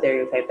kind of a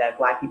stereotype that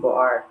Black people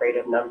are afraid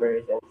of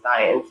numbers and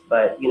science,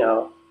 but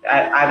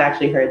I've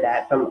actually heard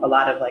that from a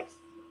lot of like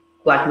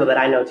Black people that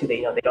I know too.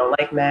 They don't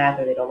like math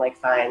or they don't like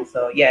science.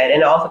 So yeah, and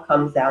it also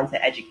comes down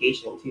to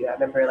education too. I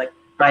remember like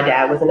my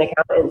dad was an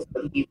accountant,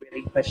 so he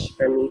really pushed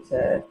for me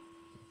to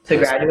That's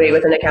graduate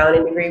with good. an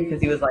accounting degree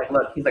because he was like,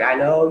 look, he's like, I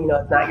know,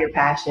 it's not your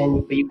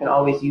passion, but you can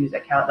always use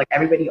account. Like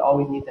everybody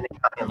always needs an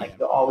accountant. Like Yeah.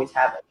 you'll always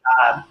have a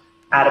job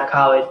out of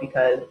college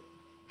because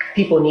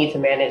people need to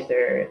manage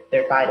their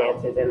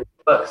finances and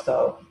books.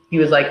 So he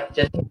was like,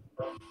 just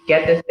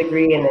get this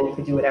degree and then you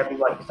can do whatever you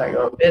want. You can start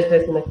your own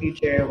business in the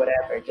future,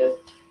 whatever. Just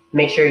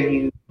make sure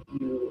you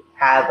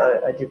have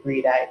a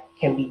degree that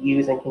can be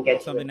used and can get you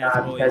a Something that's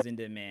job because always in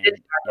demand. it's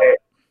Yep. hard.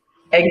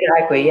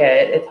 Exactly, yeah.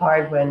 It's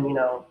hard when,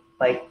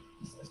 like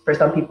for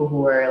some people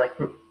who are like,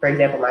 for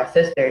example, my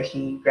sister,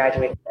 she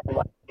graduated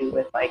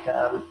with like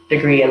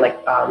degree in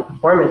like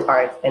performance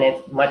arts, and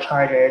it's much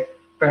harder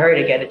for her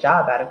to get a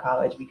job out of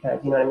college because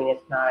you know what I mean.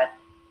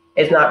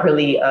 It's not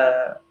really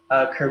a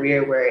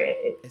career where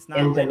it's It's not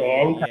in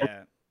linear. demand.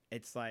 Yeah.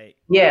 It's like,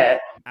 Yeah,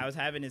 I was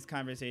having this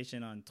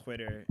conversation on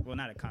Twitter. Well,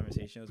 not a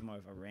conversation, it was more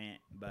of a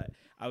rant. But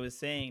I was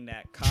saying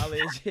that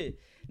college,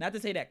 not to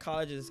say that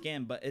college is a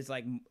scam, but it's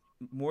like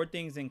more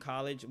things in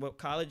college. What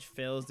college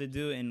fails to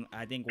do, and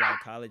I think why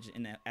college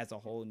as a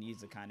whole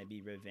needs to kind of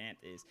be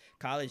revamped, is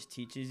college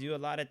teaches you a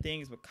lot of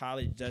things, but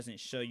college doesn't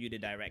show you the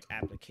direct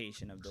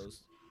application of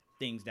those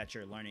things that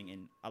you're learning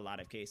in a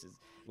lot of cases,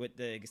 with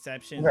the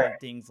exceptions right. of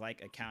things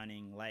like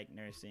accounting, like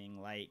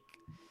nursing, like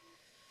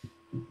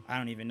I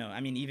don't even know. I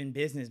mean, even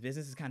business.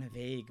 Business is kind of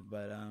vague,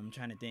 but I'm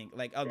trying to think.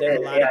 Like, oh, there's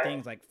a lot of Yeah,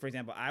 things. Like, for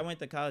example, I went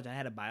to college. I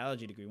had a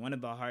biology degree, one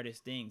of the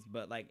hardest things.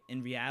 But like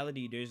in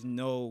reality, there's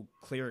no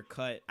clear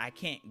cut. I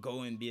can't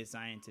go and be a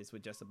scientist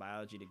with just a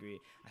biology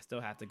degree. I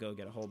still have to go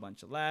get a whole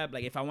bunch of lab.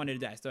 Like, if I wanted to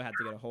do that, I still have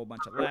to get a whole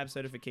bunch of lab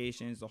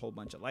certifications, a whole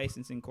bunch of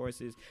licensing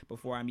courses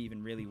before I'm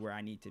even really where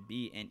I need to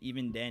be. And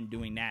even then,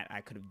 doing that,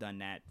 I could have done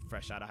that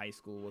fresh out of high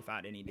school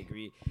without any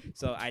degree.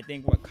 So I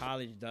think what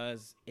college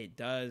does, it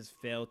does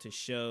fail to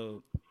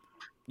show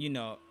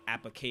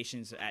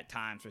applications at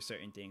times for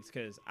certain things,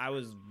 because I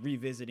was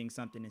revisiting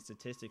something in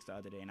statistics the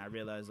other day, and I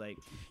realized like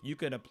you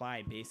could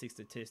apply basic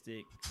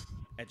statistic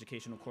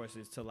educational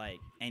courses to like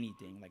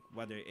anything, like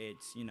whether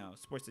it's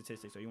sports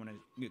statistics, or you want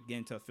to get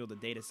into a field of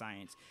data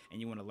science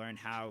and you want to learn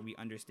how we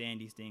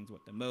understand these things,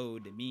 what the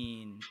mode, the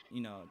mean,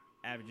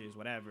 averages,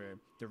 whatever,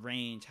 the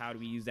range, how do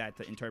we use that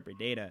to interpret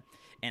data.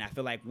 And I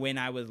feel like when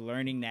I was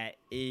learning that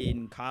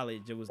in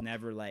college, it was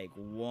never like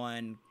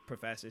one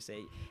professor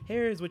say,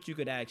 here's what you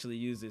could actually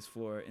use this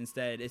for.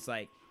 Instead, it's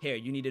like, here,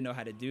 you need to know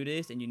how to do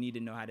this, and you need to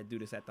know how to do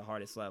this at the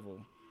hardest level.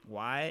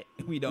 Why?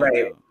 We don't right.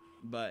 know.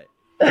 But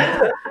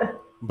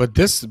But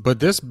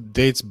this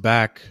dates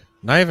back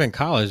not even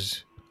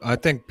college. I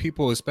think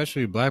people,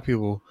 especially Black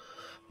people,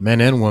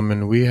 men and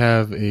women, we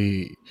have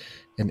an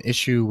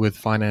issue with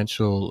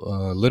financial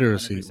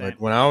literacy. Like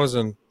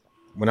 100%.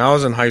 when I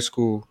was in high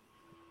school,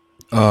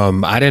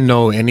 I didn't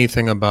know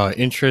anything about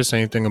interest,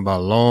 anything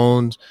about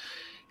loans,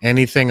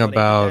 anything Well, they put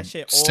that about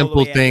shit all the simple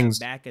way at the things.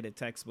 back of the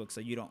textbook so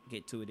you don't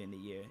get to it in the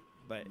year.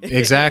 But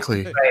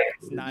Exactly.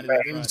 it's not in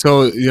the front.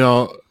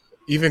 So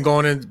even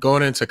going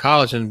into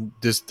college and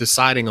just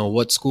deciding on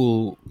what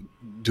school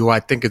do I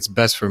think it's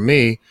best for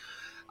me,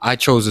 I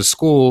chose a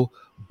school,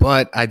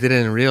 but I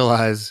didn't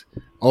realize,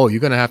 oh, you're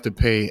gonna have to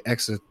pay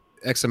X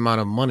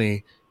amount of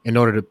money in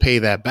order to pay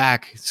that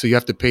back. So you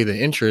have to pay the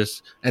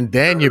interest, and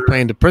then you're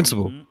paying the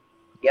principal. Mm-hmm.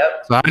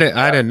 Yep. So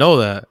I didn't know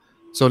that.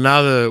 So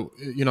now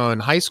in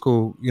high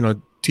school,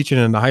 teaching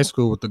in the high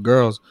school with the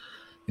girls,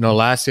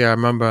 last year I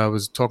remember I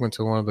was talking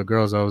to one of the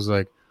girls. I was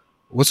like,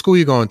 "What school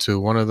you going to?"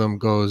 One of them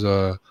goes,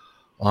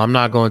 well, I'm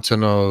not going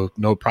to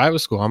no private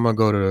school. I'm gonna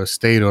go to a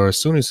state or a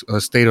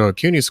state or a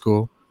CUNY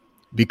school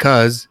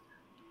because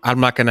I'm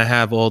not gonna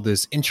have all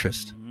this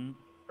interest."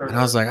 Mm-hmm. And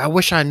I was like, I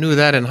wish I knew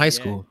that in high Yeah.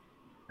 school.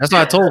 That's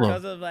what I told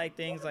because him. of like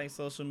things like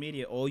social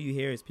media, all you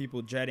hear is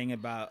people dreading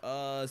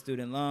about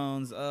student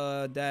loans,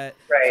 that.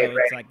 Right, So it's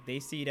right. like they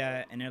see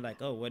that and they're like,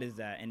 oh, what is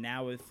that? And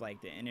now with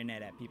like the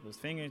internet at people's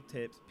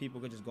fingertips,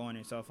 people could just go on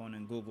their cell phone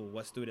and Google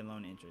what's student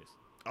loan interest.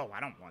 Oh,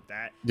 I don't want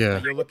that. Yeah.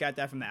 Like you'll look at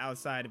that from the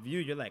outside view,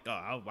 you're like,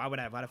 oh, why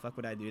the fuck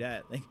would I do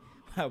that? Like,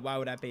 why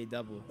would I pay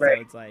double? Right.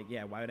 So it's like,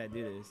 yeah, why would I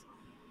do this?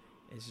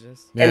 It's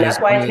just, Yeah, and that's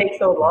why it takes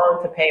so long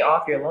to pay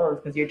off your loans,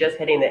 because you're just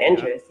hitting the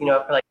interest, you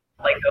know, for like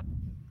the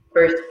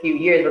first few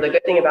years. But the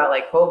good thing about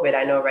like COVID,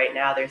 I know right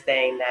now they're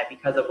saying that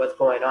because of what's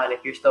going on,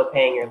 if you're still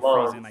paying your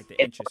loans, freezing like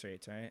the interest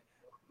rates, right?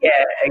 Yeah,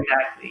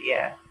 exactly.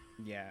 Yeah.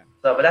 Yeah.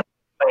 So, but that's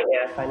the point.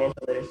 Yeah,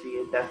 financial literacy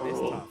is It's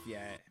definitely tough.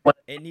 Yeah,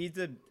 it needs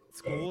to.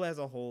 School as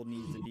a whole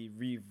needs to be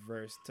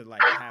reversed to like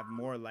have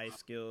more life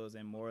skills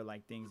and more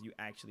like things you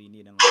actually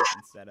need in life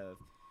instead of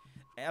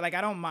like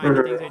I don't mind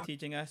the things they're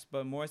teaching us,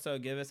 but more so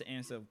give us an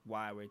answer of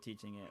why we're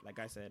teaching it. Like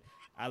I said,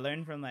 I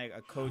learned from like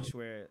a coach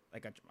where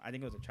like I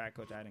think it was a track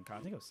coach I had in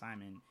college. I think it was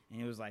Simon, and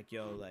he was like,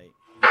 "Yo, like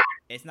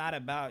it's not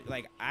about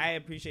like I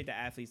appreciate the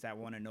athletes that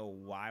want to know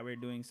why we're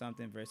doing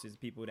something versus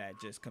people that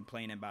just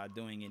complain about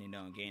doing it and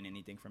don't gain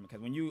anything from it.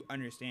 Because when you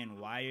understand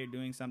why you're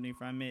doing something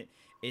from it,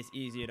 it's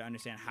easier to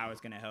understand how it's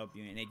going to help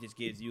you, and it just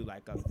gives you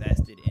like a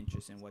vested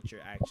interest in what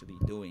you're actually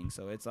doing.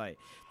 So it's like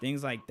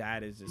things like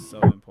that is just so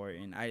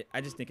important.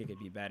 I just think it could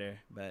be better,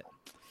 but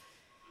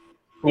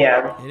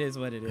yeah, it is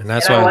what it is. And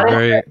that's why it's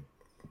very.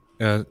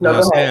 No,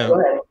 go ahead. Go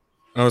ahead.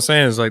 I was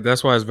saying is like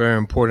that's why it's very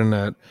important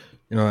that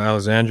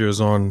Alexandria is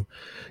on,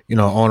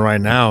 on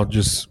right now,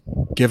 just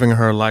giving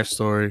her life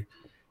story,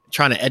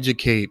 trying to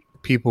educate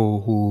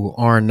people who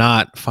are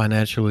not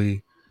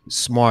financially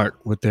smart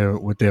with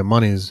their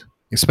monies,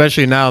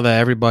 especially now that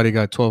everybody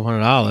got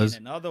 $1,200.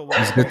 Another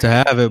one. It's good to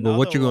have it, but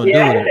what you gonna do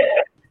with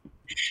it?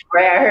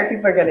 Right, I heard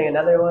people are getting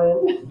another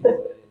one.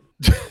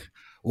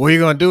 What are you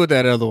gonna do with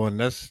that other one?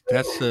 That's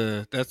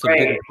a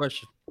bigger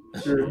question.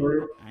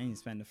 Mm-hmm. I ain't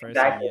spent the first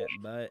one yet,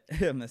 but I'm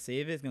gonna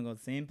save it. It's gonna go the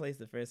same place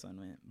the first one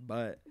went.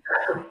 But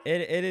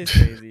it is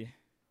crazy.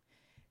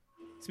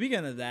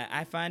 Speaking of that,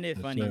 I find it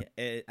funny.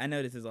 I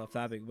know this is off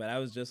topic, but I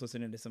was just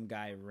listening to some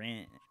guy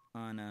rant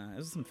on it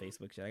was some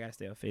Facebook shit. I gotta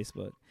stay on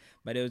Facebook,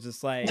 but it was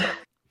just like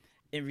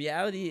in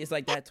reality, it's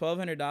like that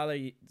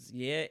 $1,200.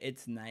 Yeah,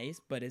 it's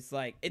nice, but it's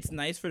like it's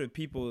nice for the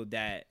people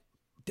that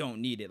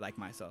don't need it, like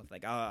myself.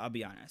 Like I'll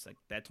be honest, like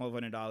that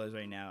 $1,200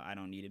 right now, I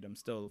don't need it. I'm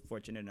still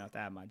fortunate enough to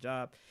have my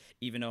job,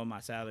 even though my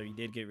salary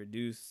did get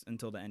reduced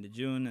until the end of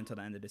June, until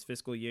the end of this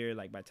fiscal year,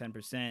 like by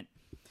 10%.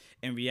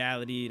 In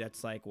reality,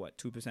 that's like what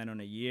 2% on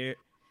a year.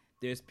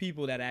 There's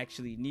people that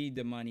actually need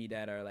the money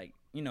that are like,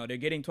 they're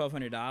getting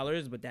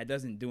 $1,200, but that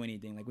doesn't do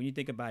anything. Like when you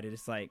think about it,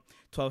 it's like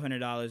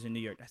 $1,200 in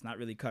New York. That's not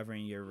really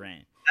covering your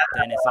rent.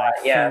 Then it's like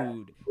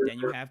food. Then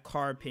you have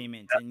car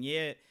payments,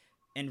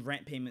 and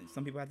rent payments.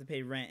 Some people have to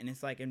pay rent, and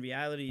it's like in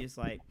reality, it's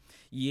like,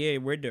 yeah,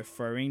 we're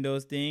deferring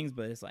those things,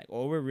 but it's like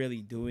all we're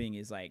really doing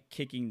is like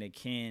kicking the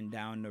can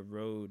down the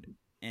road,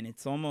 and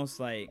it's almost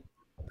like,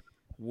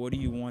 what do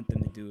you want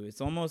them to do? It's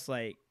almost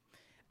like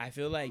I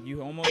feel like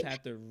you almost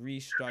have to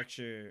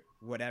restructure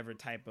whatever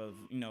type of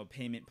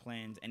payment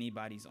plans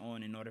anybody's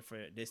on in order for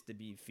this to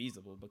be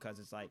feasible, because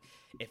it's like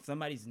if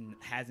somebody's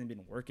hasn't been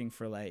working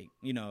for like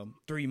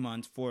 3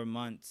 months, 4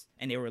 months,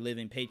 and they were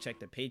living paycheck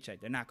to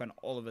paycheck, they're not gonna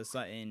all of a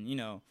sudden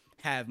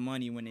have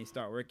money when they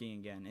start working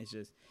again. It's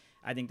just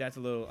I think that's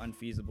a little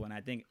unfeasible, and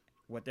I think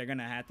what they're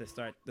gonna have to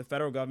start, the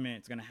federal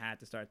government is gonna have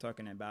to start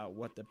talking about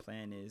what the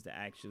plan is to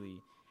actually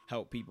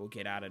help people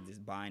get out of this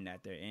bind that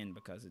they're in,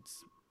 because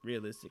it's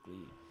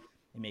realistically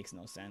it makes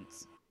no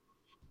sense.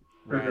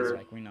 Whereas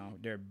like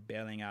they're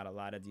bailing out a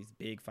lot of these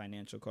big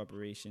financial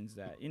corporations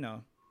that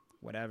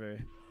whatever,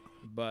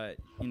 but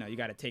you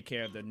got to take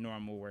care of the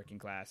normal working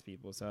class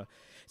people. So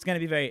it's going to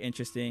be very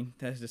interesting.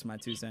 That's just my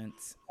 2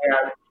 cents.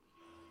 Yeah.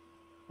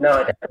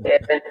 No,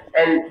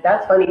 and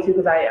that's funny too,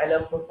 because I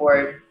know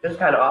before, this is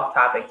kind of off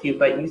topic too,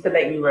 but you said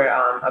that you were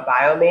a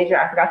bio major.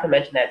 I forgot to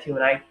mention that too.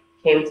 When I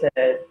came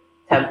to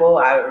Temple,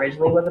 I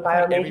originally was a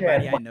bio major.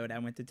 Everybody I know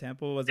that went to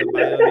Temple was a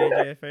bio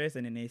major at first,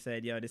 and then they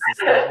said, "Yo, this is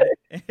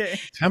stupid."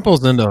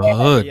 Temple's in the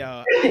hood.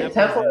 Yo,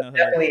 Temple is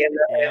definitely in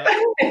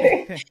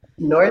the hood.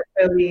 North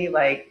Philly,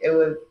 like it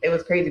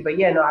was crazy. But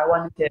yeah, no, I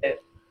wanted to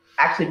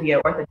actually be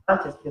an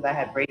orthodontist because I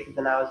had braces,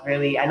 and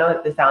I know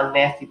that this sounds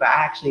nasty, but I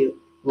actually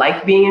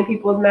liked being in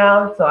people's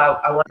mouths, so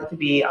I wanted to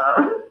be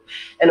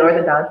an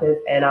orthodontist.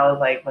 And I was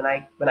like, when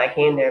I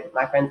came there,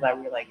 my friends and I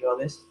were like, "Yo,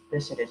 this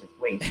shit is just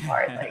way too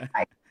hard."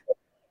 Like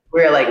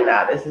we're like,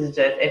 nah, this is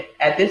just, if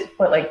at this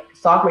point, like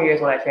sophomore year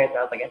is when I transferred,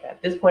 I was like,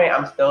 at this point,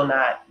 I'm still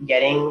not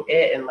getting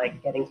it and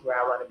like getting to where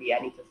I want to be. I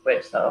need to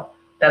switch. So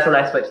that's when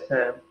I switched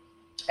to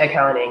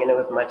accounting, and it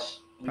was much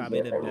probably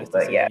the best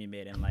decision you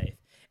made in life.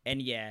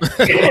 And yeah, I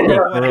think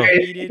what I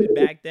needed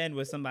back then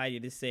was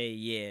somebody to say,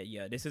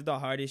 yeah, this is the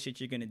hardest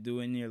shit you're going to do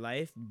in your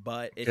life,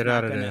 but it's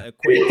not going to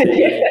equate to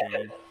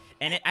anything.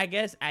 And I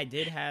guess I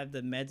did have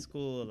the med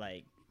school,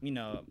 like,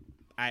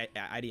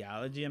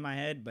 ideology in my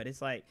head, but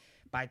it's like,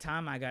 by the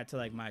time I got to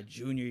like my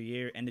junior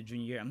year, end of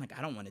junior year, I'm like,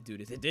 I don't want to do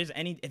this.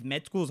 If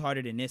med school is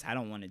harder than this, I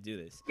don't want to do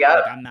this. Yep.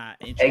 Like, I'm not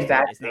interested.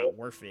 Exactly. It's not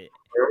worth it.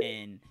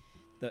 And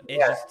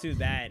it's just too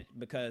bad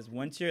because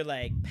once you're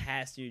like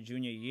past your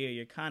junior year,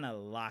 you're kind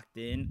of locked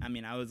in. I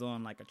mean, I was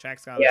on like a track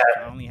scholarship.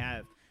 So I only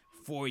have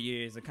 4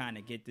 years to kind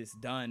of get this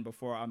done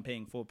before I'm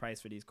paying full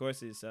price for these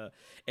courses. So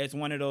it's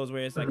one of those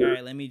where it's like, all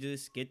right, let me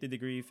just get the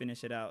degree,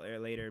 finish it out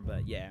later.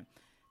 But yeah,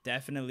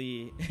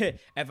 definitely.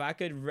 if I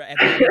could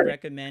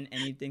recommend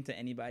anything to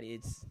anybody,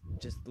 it's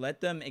just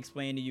let them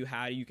explain to you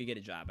how you could get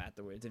a job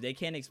afterwards. If they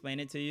can't explain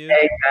it to you,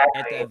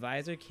 if the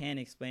advisor can't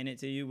explain it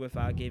to you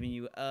without giving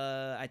you,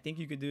 I think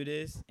you could do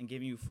this and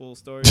giving you full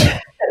story,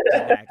 just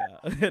back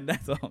up.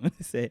 That's all I'm gonna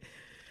say.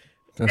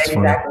 That's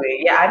exactly.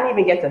 funny. Yeah, I didn't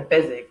even get to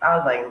physics. I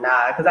was like,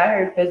 nah, because I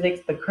heard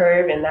physics, the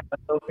curve, and that was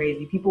so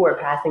crazy. People were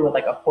passing with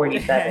like a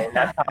 47.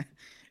 That's how.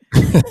 I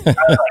was like,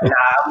 nah,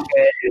 I'm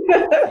good.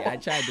 Yeah, I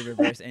tried to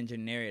reverse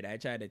engineer it. I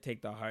tried to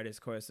take the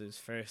hardest courses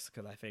first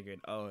because I figured,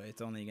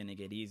 it's only gonna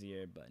get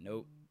easier. But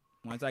nope.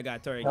 Once I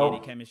got to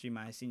organic chemistry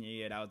my senior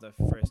year, that was the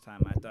first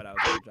time I thought I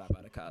was gonna drop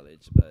out of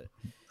college. But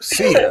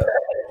see ya.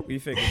 We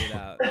figured it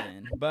out,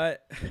 man.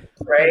 But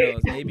right. who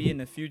knows? Maybe in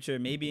the future,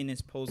 maybe in this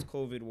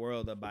post-COVID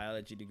world, a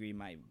biology degree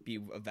might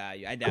be of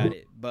value. I doubt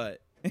it, but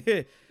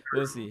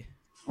we'll see.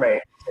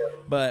 Right.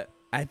 But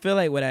I feel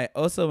like what I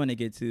also want to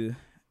get to,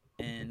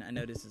 and I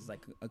know this is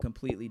like a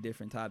completely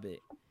different topic,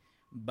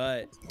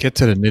 but get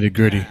to the nitty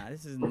gritty.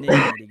 This is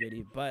nitty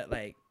gritty. But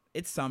like,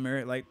 it's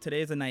summer. Like,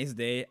 today's a nice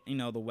day. You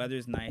know, the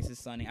weather's nice.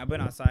 It's sunny. I've been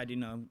outside,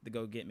 to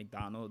go get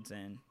McDonald's,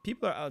 and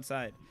people are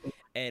outside.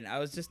 And I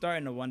was just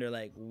starting to wonder,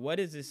 like, what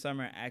is this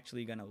summer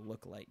actually going to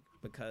look like?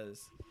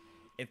 Because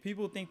if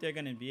people think they're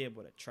going to be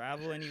able to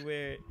travel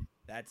anywhere,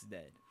 that's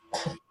dead.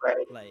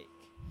 Right. Like,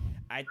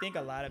 I think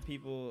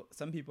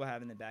some people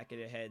have in the back of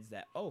their heads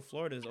that,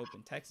 Florida's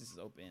open, Texas is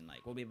open.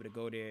 Like, we'll be able to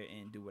go there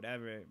and do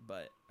whatever.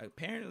 But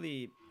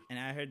apparently, and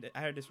I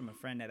heard this from a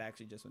friend that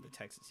actually just went to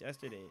Texas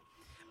yesterday.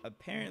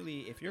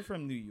 Apparently, if you're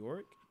from New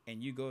York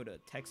and you go to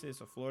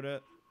Texas or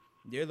Florida,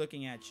 they're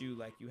looking at you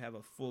like you have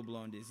a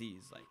full-blown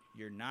disease. Like,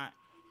 you're not,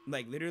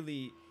 like,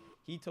 literally,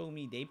 he told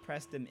me they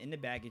pressed him in the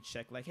baggage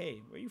check, like,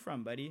 hey, where you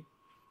from, buddy?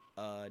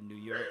 New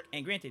York.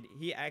 And granted,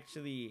 he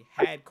actually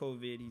had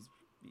COVID.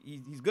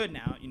 He's good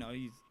now.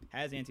 He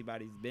has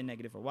antibodies, been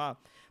negative for a while.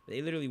 But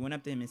they literally went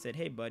up to him and said,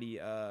 hey, buddy,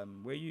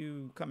 where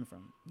you coming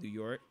from? New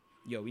York.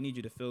 Yo, we need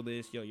you to fill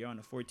this. Yo, you're on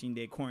a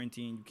 14-day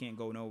quarantine. You can't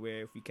go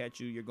nowhere. If we catch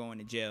you, you're going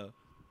to jail.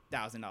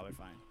 $1,000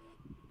 fine.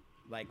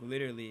 Like,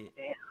 literally.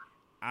 Damn.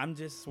 I'm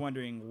just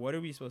wondering, what are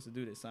we supposed to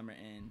do this summer,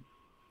 and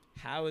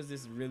how is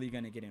this really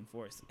going to get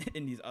enforced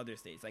in these other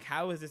states? Like,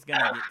 how is this going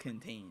to get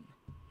contained?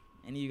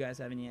 Any of you guys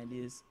have any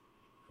ideas?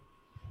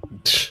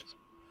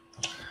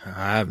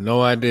 I have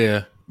no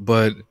idea.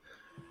 But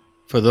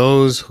for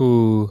those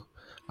who,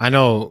 I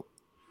know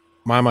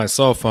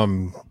myself,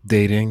 I'm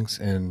dating,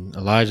 and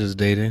Elijah's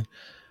dating.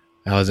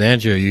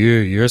 Alexandria,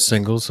 you're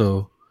single,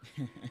 so,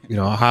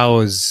 how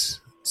is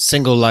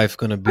single life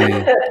going to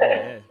be?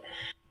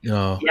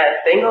 Yeah,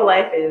 single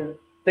life is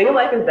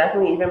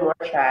definitely even more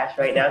trash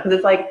right now because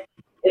it's like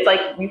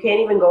you can't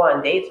even go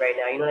on dates right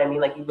now. You know what I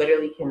mean? Like, you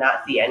literally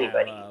cannot see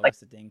anybody. What's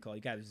the thing called?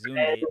 You got Zoom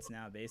dates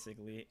now,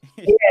 basically.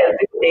 Yeah,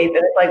 Zoom dates,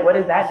 and it's like, what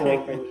is that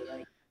doing for me?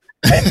 Like,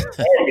 I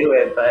can't do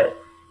it, but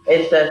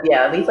it's just,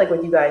 at least like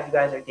with you guys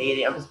are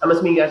dating. I'm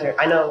assuming you guys are.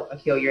 I know,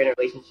 Akil, you're in a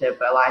relationship,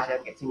 but Elijah,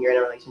 I'm guessing you're in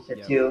a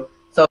relationship too.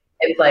 So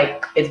it's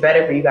like it's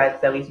better for you guys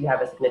because at least you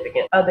have a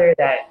significant other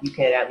that you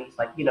can at least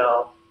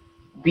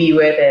be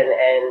with,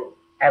 and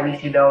at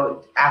least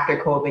after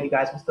COVID you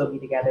guys will still be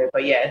together.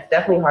 But yeah, it's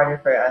definitely harder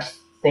for us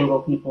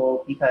single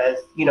people because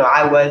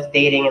I was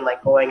dating and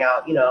like going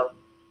out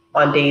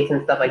on dates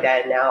and stuff like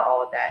that, and now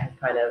all of that has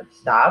kind of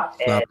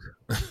stopped. And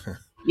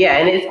yeah,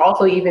 and it's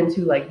also even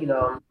too like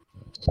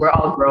we're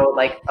all grown.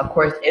 Like, of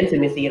course,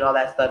 intimacy and all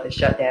that stuff is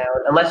shut down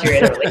unless you're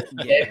in a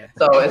relationship. Yeah.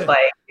 So it's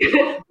like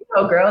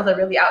girls are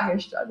really out here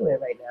struggling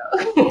right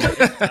now.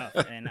 It's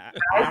tough, and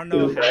I don't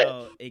know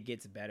how it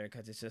gets better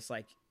because it's just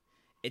like,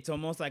 it's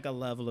almost like a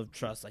level of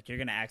trust. Like, you're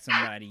going to ask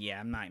somebody,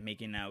 I'm not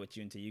making out with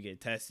you until you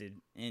get tested.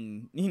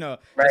 And, just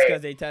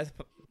because they test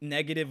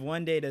negative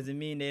one day doesn't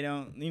mean they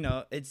don't,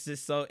 it's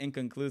just so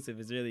inconclusive.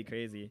 It's really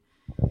crazy.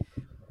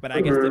 But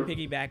I guess to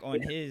piggyback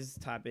on his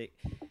topic,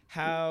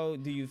 how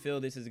do you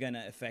feel this is going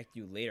to affect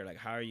you later? Like,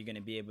 how are you going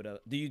to be able to,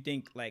 do you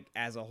think, like,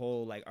 as a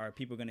whole, like, are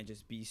people going to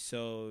just be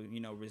so,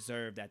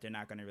 reserved that they're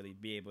not going to really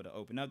be able to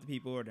open up to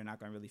people, or they're not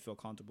going to really feel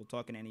comfortable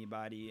talking to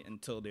anybody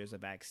until there's a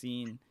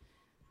vaccine?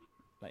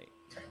 Like,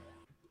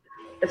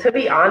 to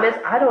be honest,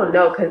 I don't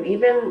know, because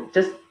even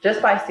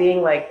just by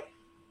seeing, like,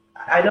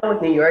 I know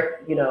with New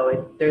York,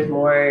 there's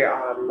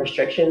more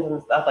restrictions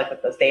and stuff, like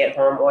with the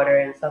stay-at-home order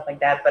and stuff like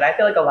that. But I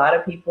feel like a lot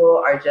of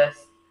people are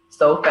just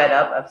so fed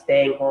up of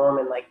staying home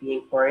and like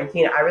being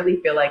quarantined. I really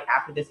feel like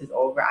after this is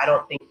over, I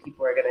don't think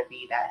people are gonna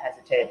be that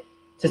hesitant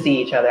to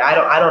see each other. I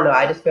don't know.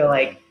 I just feel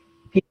like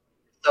people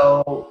are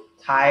so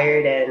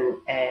tired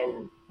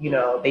and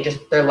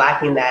they're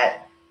lacking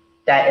that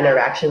that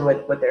interaction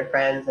with their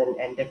friends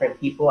and different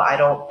people, I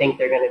don't think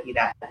they're going to be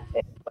that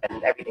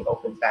when everything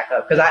opens back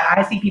up. Because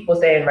I see people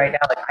saying right now,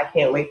 like, I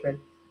can't wait for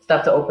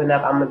stuff to open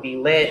up. I'm going to be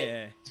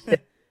lit. Yeah.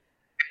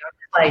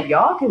 Like,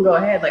 y'all can go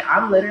ahead. Like,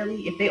 I'm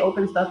literally, if they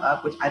open stuff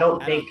up, which I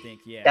don't I think don't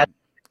think. Yeah. that,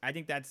 I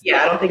think that's.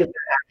 yeah, I don't think it's going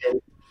to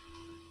happen.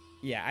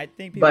 Yeah, I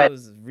think But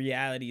people's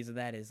realities of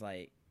that is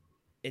like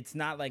it's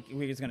not like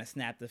we're just gonna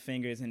snap the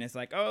fingers and it's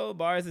like, oh,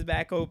 bars is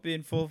back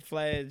open, full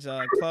fledged,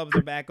 clubs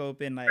are back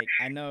open. Like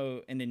I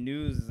know in the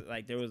news,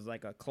 like there was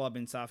like a club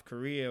in South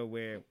Korea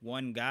where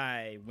one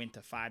guy went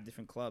to 5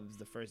 different clubs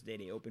the first day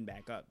they opened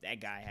back up. That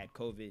guy had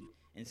COVID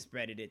and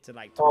spreaded it to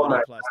like oh 20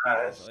 my plus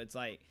people. gosh. So it's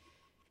like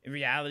in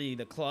reality,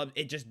 the club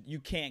it just you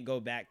can't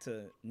go back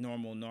to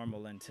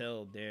normal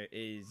until there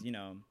is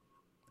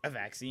a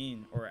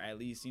vaccine or at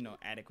least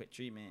adequate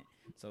treatment.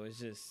 So it's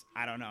just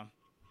I don't know.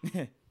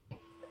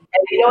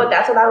 And you know what?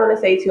 That's what I want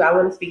to say too. I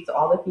want to speak to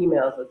all the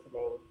females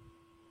listening.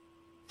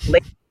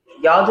 Ladies,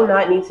 y'all do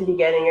not need to be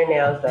getting your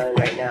nails done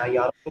right now.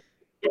 Y'all don't need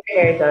to get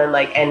your hair done.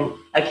 Like, and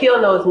Akil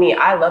knows me.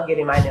 I love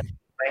getting my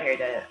hair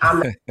done. I'm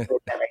not doing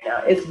that right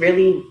now. It's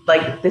really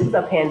like this is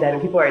a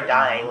pandemic. People are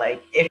dying.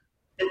 Like, if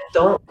just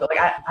don't like,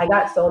 I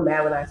got so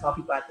mad when I saw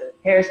people at the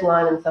hair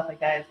salon and stuff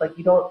like that. It's like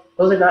you don't.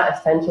 Those are not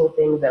essential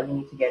things that we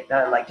need to get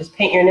done. Like, just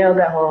paint your nails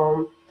at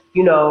home.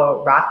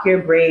 Rock your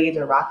braids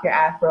or rock your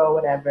afro,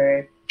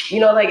 whatever.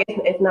 Like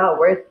it's not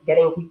worth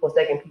getting people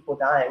sick and people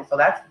dying. So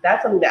that's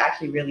something that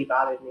actually really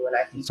bothers me when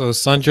I see. So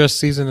Sundress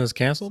season is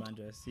canceled?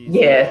 Sundress season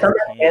Yeah, is something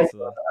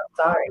canceled. canceled. I'm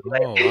sorry,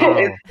 like Oh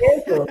it's wow!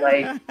 canceled.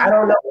 Like I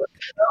don't know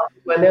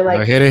when they're I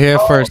like, hit it here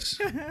oh, first.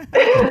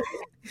 they're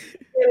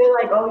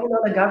like, oh,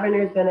 the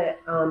governor's gonna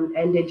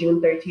end it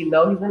June 13th.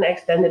 No, he's gonna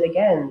extend it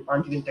again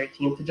on June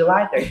 13th to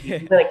July 13th.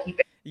 He's gonna keep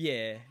it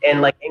Yeah.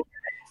 in like,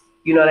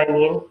 you know what I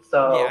mean? Yeah,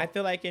 I So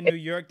feel like in New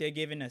York they're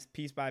giving us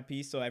piece by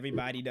piece so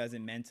everybody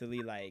doesn't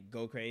mentally like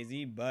go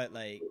crazy. But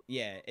like,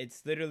 yeah,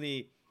 it's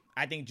literally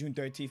I think June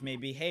 13th may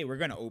be, hey, we're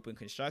gonna open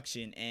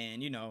construction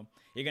and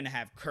you're gonna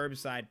have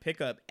curbside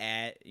pickup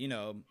at,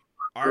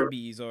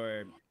 Arby's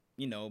or,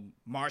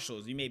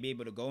 Marshalls. You may be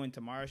able to go into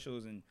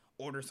Marshalls and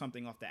order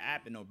something off the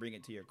app and they'll bring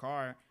it to your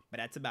car. But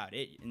that's about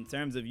it. In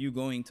terms of you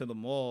going to the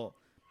mall,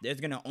 there's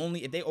gonna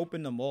only if they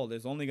open the mall,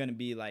 there's only gonna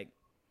be like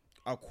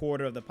a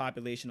quarter of the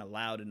population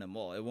allowed in the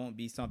mall. It won't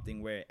be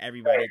something where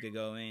everybody could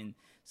go in.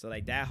 So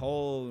like that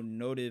whole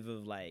notive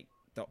of like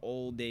the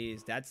old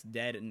days, that's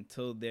dead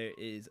until there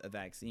is a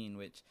vaccine,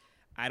 which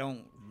I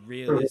don't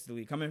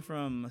realistically coming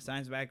from a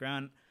science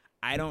background,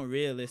 I don't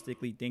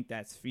realistically think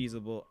that's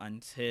feasible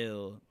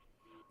until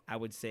I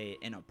would say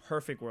in a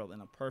perfect world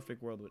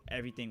with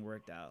everything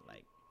worked out.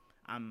 Like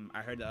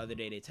I heard the other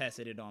day they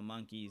tested it on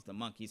monkeys. The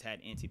monkeys had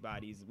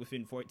antibodies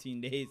within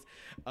 14 days.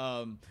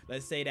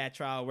 Let's say that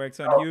trial works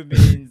on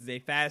humans. They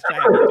fast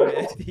track it through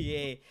the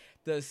FDA.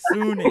 The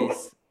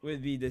soonest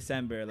would be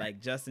December,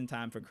 like just in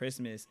time for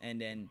Christmas.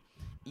 And then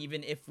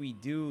even if we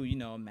do,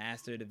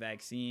 master the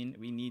vaccine,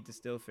 we need to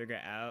still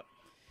figure out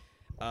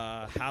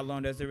how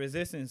long does the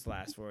resistance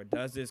last for?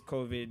 Does this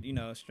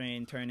COVID,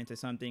 strain turn into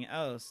something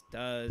else?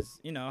 Are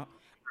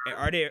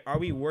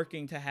we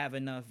working to have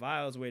enough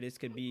vials where this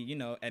could be,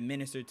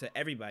 administered to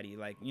everybody?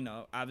 Like,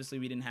 obviously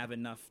we didn't have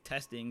enough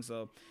testing,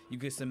 so you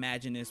could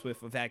imagine this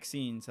with a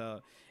vaccine.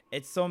 So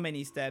it's so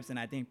many steps, and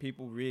I think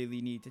people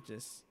really need to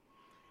just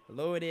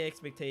lower their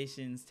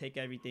expectations, take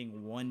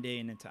everything one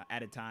day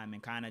at a time,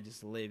 and kind of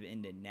just live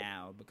in the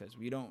now because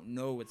we don't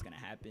know what's gonna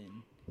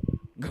happen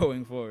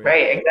going forward.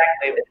 right,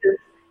 exactly.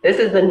 This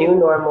is the new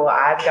normal.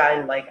 I've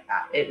gotten like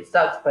it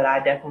sucks, but I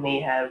definitely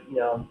have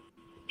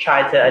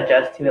tried to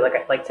adjust to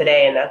it. Like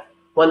today, and that's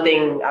one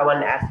thing I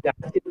wanted to ask you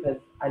guys too because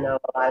I know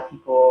a lot of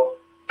people.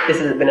 This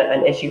has been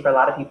an issue for a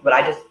lot of people, but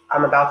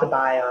I'm about to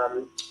buy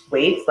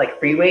weights, like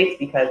free weights,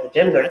 because the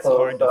gyms are That's closed.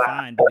 hard to So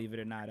find, believe it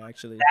or not,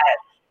 actually.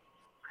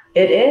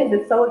 it is.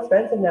 It's so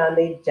expensive now, and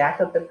they jacked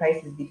up the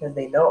prices because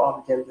they know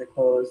all the gyms are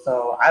closed.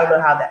 So I don't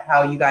know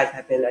how you guys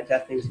have been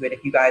adjusting to it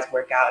if you guys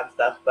work out and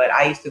stuff. But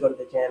I used to go to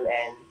the gym,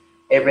 and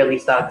it really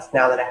sucks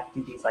now that I have to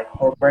do these like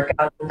home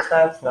workouts and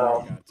stuff.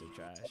 Home So workouts are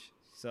trash.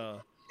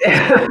 So,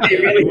 it you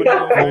really want to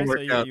go Home first,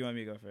 or workout. you want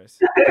me to go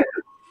first?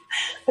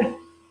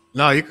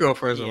 No, you can go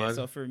first, Yeah. Elijah.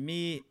 So for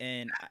me,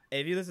 and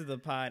if you listen to the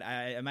pod,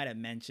 I might have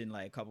mentioned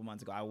like a couple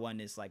months ago, I won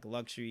this like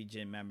luxury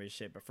gym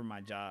membership for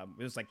my job.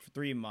 It was like for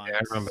 3 months. Yeah,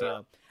 I remember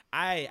So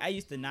I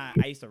used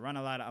to run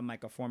a lot. I'm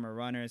like a former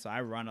runner, so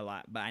I run a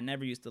lot, but I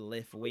never used to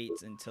lift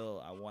weights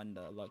until I won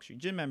the luxury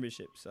gym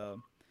membership.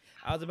 So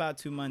I was about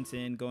 2 months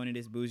in, going to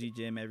this bougie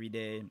gym every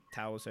day,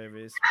 towel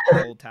service,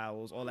 cold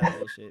towels, all that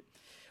bullshit.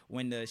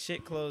 When the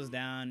shit closed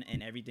down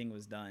and everything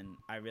was done,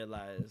 I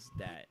realized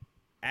that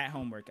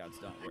at-home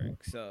workouts don't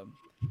work. So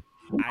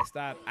I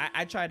stopped.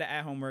 I tried the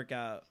at-home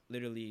workout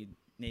literally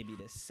maybe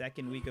the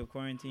second week of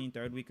quarantine,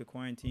 third week of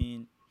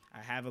quarantine. I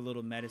have a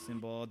little medicine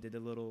ball, did a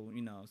little,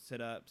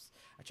 sit-ups.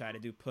 I tried to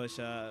do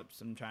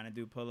push-ups. I'm trying to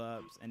do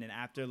pull-ups. And then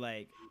after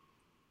like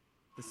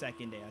the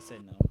second day, I said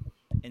no.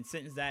 And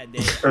since that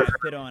day, I've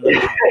put on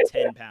about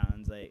 10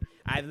 pounds. Like,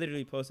 I've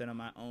literally posted on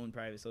my own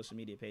private social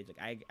media page.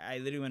 Like, I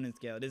literally went on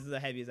scale. This is the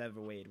heaviest I've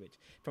ever weighed, which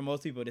for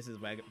most people, this is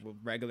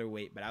regular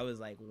weight. But I was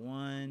like,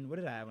 what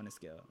did I have on a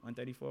scale?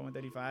 134,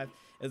 135?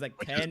 It was like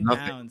 10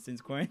 pounds since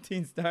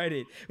quarantine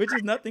started, which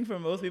is nothing for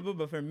most people.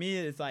 But for me,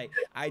 it's like,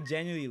 I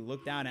genuinely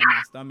look down at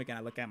my stomach and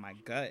I look at my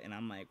gut and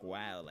I'm like,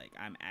 wow, like,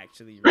 I'm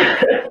actually really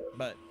fat.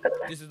 But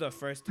this is the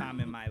first time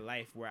in my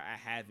life where I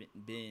haven't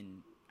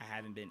been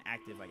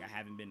active. Like, I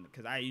haven't been,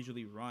 because I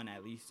usually run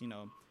at least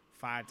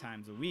 5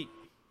 times a week.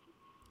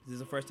 This is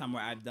the first time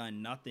where I've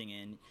done nothing.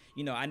 And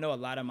I know a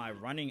lot of my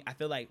running, I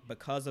feel like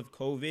because of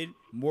COVID,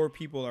 more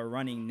people are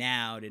running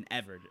now than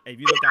ever. If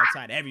you look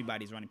outside,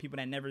 everybody's running. People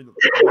that never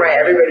right,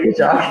 everybody's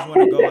just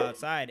want to go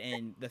outside.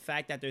 And the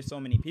fact that there's so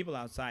many people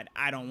outside,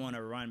 I don't want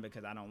to run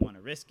because I don't want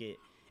to risk it.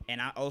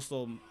 And I don't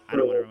want to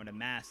run with a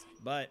mask.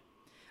 But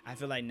I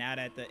feel like now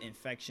that the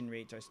infection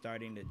rates are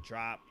starting to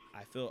drop,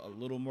 I feel a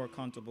little more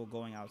comfortable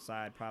going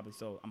outside probably.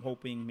 So I'm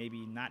hoping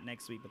maybe not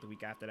next week, but the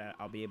week after that,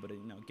 I'll be able to,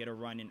 get a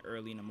run in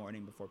early in the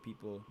morning before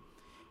people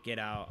get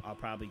out. I'll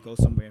probably go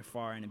somewhere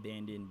far and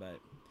abandoned, but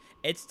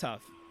it's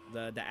tough.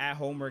 The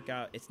at-home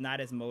workout, it's not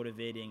as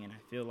motivating, and I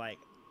feel like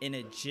in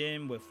a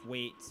gym with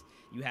weights,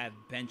 you have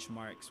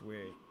benchmarks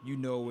where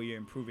where you're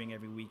improving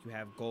every week. You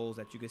have goals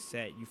that you could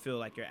set. You feel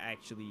like you're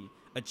actually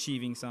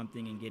achieving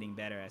something and getting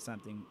better at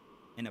something,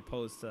 in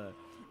opposed to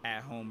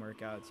at-home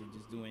workouts. You're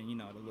just doing,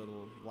 the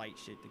little light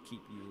shit to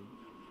keep you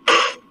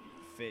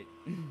fit.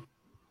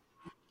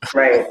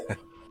 Right.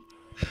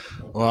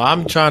 Well,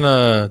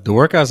 the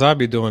workouts I'll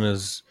be doing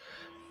is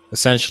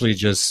essentially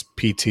just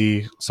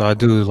PT. So I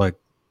do like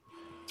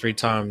three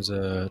times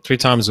a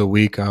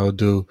week. I'll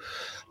do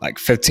like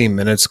 15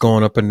 minutes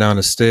going up and down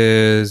the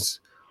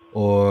stairs,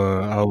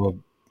 or I will,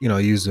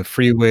 use the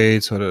free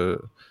weights or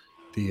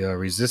the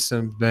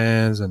resistance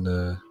bands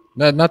and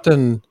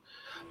nothing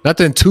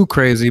too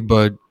crazy,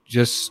 but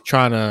just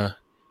trying to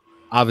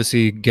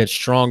obviously get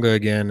stronger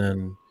again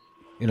and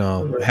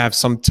have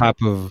some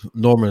type of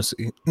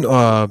normalcy,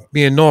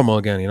 being normal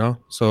again.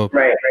 So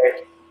Right.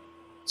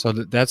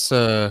 that's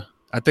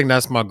I think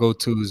that's my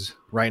go-tos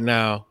right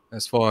now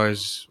as far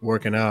as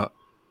working out.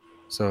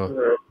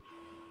 So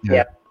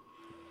yeah.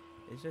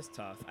 It's just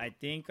tough. I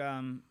think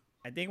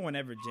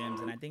whenever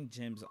gyms, and I think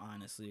gyms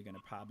honestly are gonna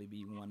probably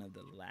be one of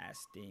the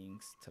last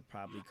things to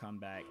probably come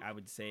back. I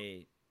would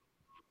say,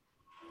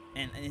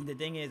 and the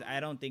thing is, I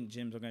don't think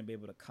gyms are gonna be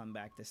able to come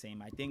back the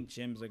same. I think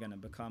gyms are gonna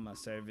become a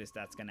service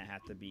that's gonna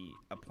have to be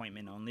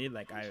appointment only.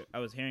 Like, I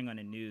was hearing on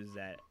the news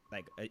that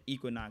like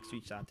Equinox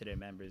reached out to their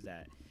members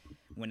that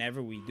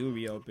whenever we do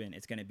reopen,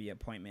 it's going to be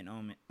appointment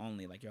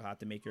only. Like, you'll have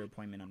to make your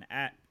appointment on the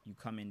app. You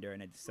come in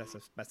during a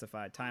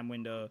specified time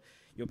window.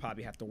 You'll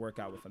probably have to work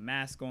out with a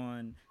mask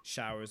on.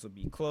 Showers will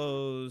be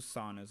closed.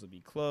 Saunas will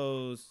be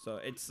closed. So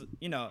it's,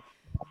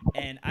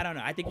 and I don't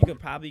know. I think you could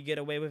probably get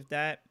away with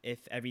that if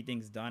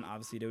everything's done.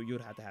 Obviously, you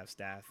would have to have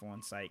staff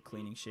on site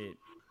cleaning shit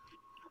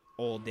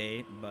all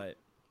day, but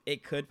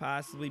it could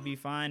possibly be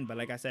fine. But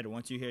like I said,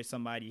 once you hear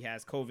somebody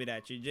has COVID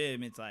at your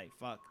gym, it's like,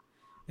 fuck.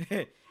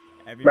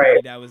 Everybody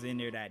that was in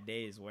there that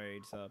day is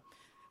worried. So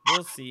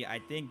we'll see. I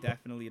think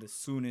definitely the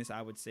soonest I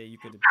would say you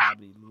could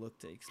probably look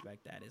to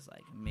expect that is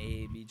like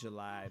maybe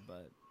July,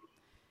 but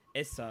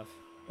it's tough.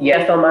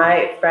 Yeah, so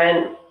my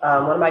friend,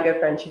 one of my good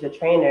friends, she's a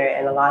trainer,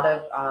 and a lot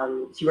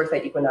of she works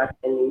at Equinox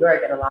in New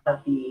York, and a lot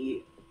of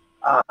the,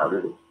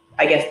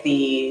 I guess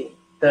the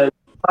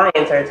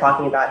clients are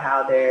talking about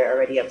how they're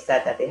already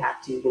upset that they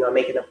have to,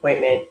 make an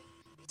appointment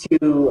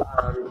to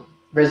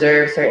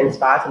reserve certain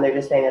spots, and they're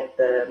just saying that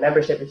the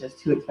membership is just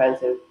too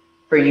expensive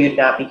for you to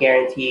not be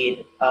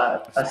guaranteed a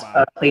place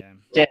in the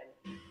gym.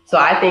 So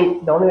I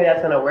think the only way that's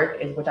going to work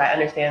is, which I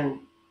understand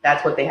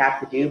that's what they have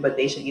to do, but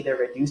they should either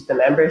reduce the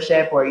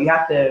membership or you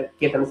have to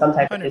give them some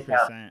type of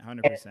discount.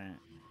 100%.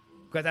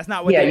 Because that's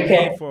not what they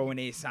paid for when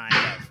they signed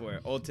up for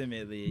it.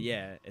 Ultimately,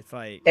 yeah. It's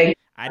like,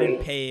 I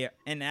didn't pay,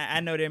 and I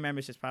know their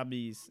membership's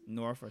probably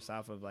north or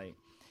south of, like,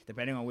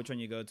 depending on which one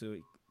you go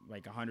to,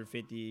 like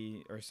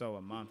 150 or so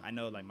a month. I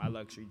know, like, my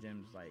luxury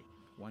gym's like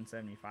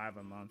 175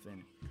 a month,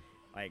 and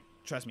like,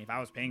 trust me, if I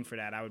was paying for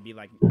that, I would be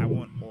like, I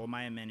want all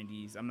my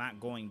amenities. I'm not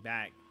going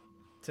back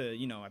to,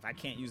 if I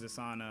can't use the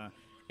sauna,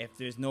 if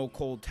there's no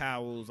cold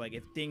towels, like,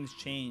 if things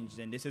change,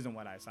 then this isn't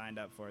what I signed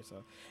up for.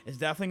 So it's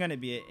definitely going to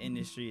be an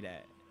industry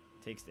that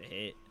takes the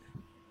hit.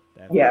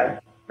 Definitely. Yeah,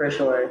 for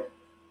sure.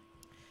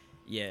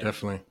 Yeah,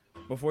 definitely.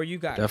 Before you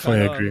got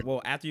definitely cut agree. off,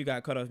 well, after you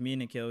got cut off, me and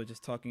Nikhil were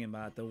just talking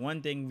about the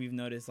one thing we've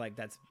noticed, like,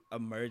 that's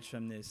emerged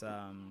from this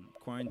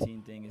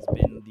quarantine thing has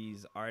been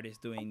these artists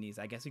doing these,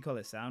 I guess we call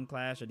it sound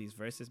clash, or these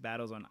versus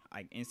battles on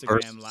like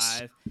Instagram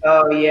Live.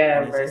 Oh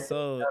yeah, and it's just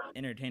so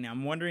entertaining.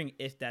 I'm wondering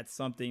if that's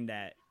something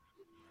that,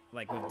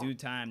 like, with due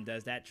time,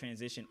 does that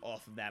transition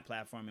off of that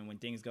platform, and when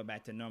things go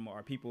back to normal,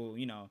 are people,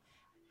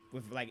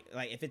 with like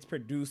if it's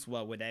produced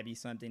well, would that be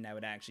something that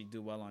would actually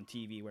do well on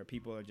TV, where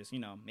people are just,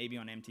 maybe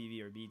on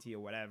MTV or BT or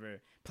whatever,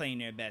 playing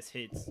their best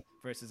hits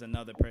versus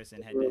another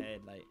person head to head?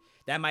 Like,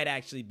 that might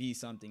actually be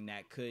something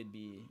that could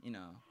be,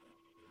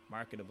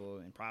 marketable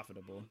and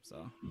profitable.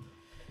 So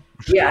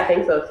Yeah, I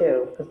think so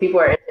too. Because people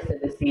are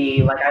interested to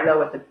see. Like, I know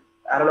what the.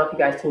 I don't know if you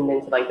guys tuned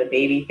into like the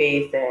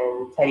Babyface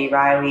and Teddy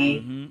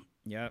Riley,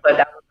 yep. but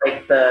that was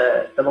like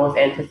the most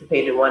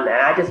anticipated one. And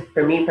I just,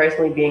 for me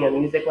personally, being a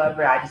music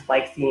lover, I just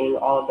like seeing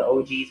all of the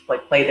OGs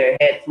like play their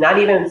hits. Not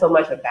even so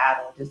much a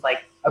battle, just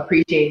like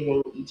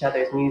appreciating each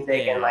other's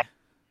music and Yeah, like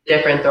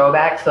different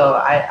throwbacks. So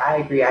I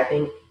agree. I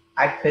think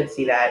I could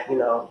see that,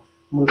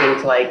 moving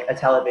to like a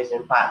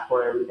television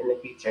platform in the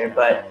future.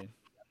 But definitely.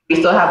 we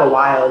still have a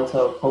while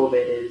until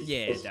COVID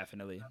Yeah, is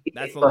definitely. we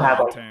That's the still have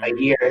long like a term.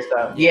 year or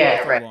so. Yeah, Yeah,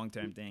 that's the right. long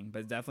term thing, but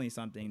it's definitely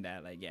something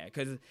that like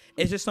because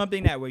it's just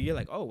something that where you're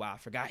like, oh wow, I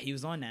forgot he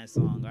was on that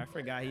song, or I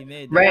forgot he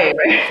made that. Right,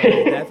 So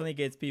it right. definitely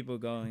gets people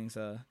going.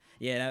 So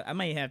yeah, I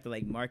might have to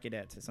like market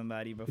that to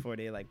somebody before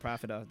they like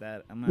profit off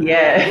that. I'm gonna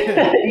have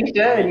to Yeah, you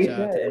should, reach you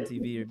out to should.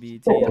 MTV or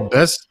BT. The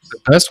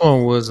best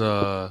one was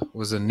a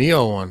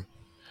Neo one.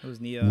 Who's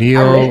Neo? I missed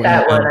Neo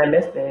that one. and I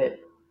missed it.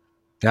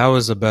 that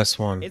was the best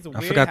one. It's I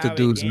weird forgot the how it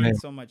dude's name.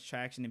 gains so much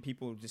traction and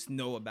people just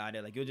know about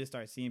it. Like you'll just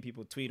start seeing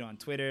people tweet on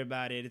Twitter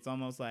about it. It's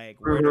almost like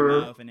word of Hmm.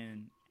 mouth, and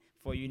then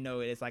before you know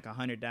it, it's like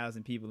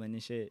 100,000 people in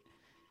this shit.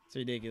 It's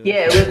ridiculous.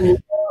 Yeah, it was Neo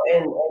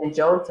and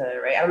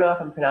Jonta, right? I don't know if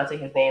I'm pronouncing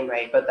his name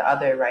right, but the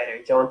other writer,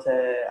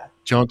 Jonta.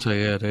 Jonta,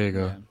 yeah, there you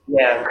go.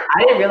 Yeah, Yeah, I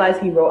didn't realize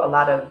he wrote a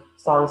lot of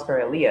songs for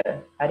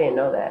Aaliyah. I didn't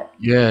know that.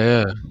 Yeah,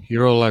 yeah. He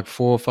wrote like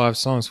 4 or 5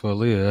 songs for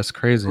Aaliyah. That's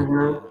crazy. yeah.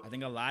 Hmm. I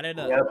think a lot of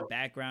the Yep.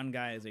 background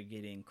guys are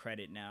getting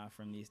credit now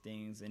from these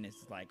things, and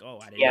it's like, oh,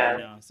 I didn't even Yeah.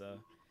 know. So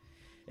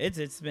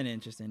it's been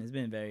interesting. It's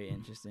been very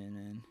interesting,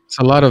 and It's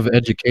a lot of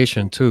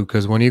education too,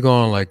 because when you go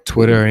on like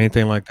Twitter or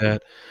anything like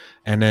that,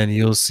 and then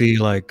you'll see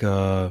like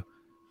one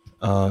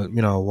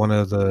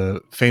of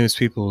the famous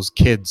people's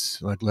kids,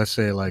 like let's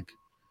say like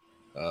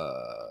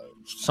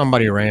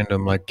somebody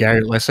random, like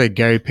Gary, let's say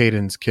Gary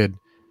Payton's kid.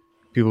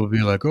 People will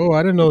be like, "Oh,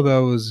 I didn't know that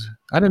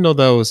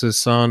was his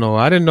son," or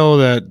 "I didn't know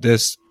that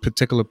this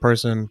particular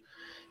person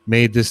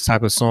made this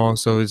type of song."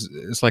 So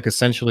it's like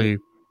essentially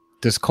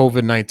this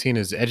COVID-19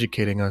 is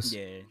educating us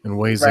yeah, in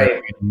ways that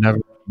Right. we never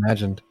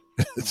imagined.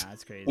 it's, nah,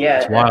 it's crazy.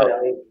 it's Yeah, wild.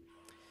 definitely.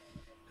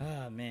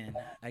 Ah man,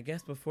 I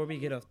guess before we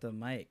get off the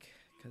mic,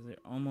 because we're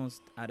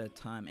almost out of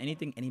time.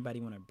 Anything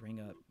anybody want to bring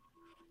up?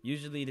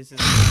 Usually this is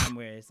a time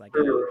where it's like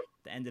Mhm.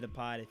 the end of the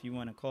pod. If you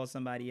want to call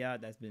somebody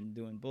out that's been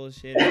doing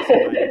bullshit, or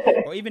somebody,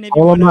 or even if you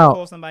Call want them to out.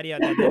 call somebody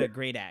out that did a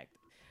great act,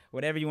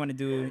 whatever you want to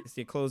do, it's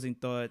your closing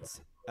thoughts.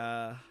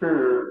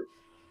 Hmm.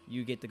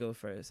 You get to go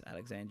first,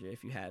 Alexandria,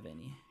 if you have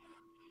any.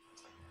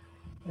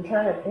 I'm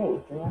trying to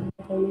think. Do I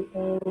have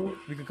anything?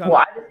 We could Well, come.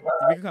 I just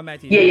We could come back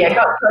to you yeah, yeah. Come,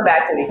 anytime. come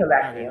back to me. Come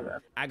back to me. Okay,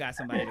 I got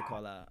somebody to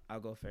call out. I'll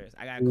go first.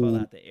 I gotta call Ooh,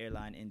 out the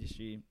airline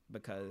industry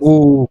because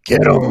ooh,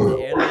 get the them.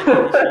 airline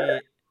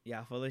industry,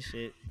 yeah, full of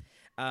shit.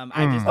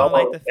 I just Mm. don't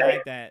like Oh, the yeah.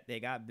 fact that they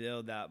got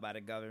bailed out by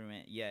the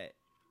government. Yet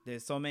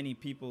there's so many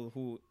people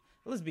who,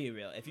 let's be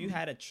real. If you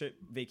had a trip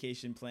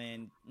vacation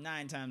plan,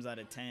 9 times out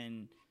of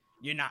 10,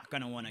 you're not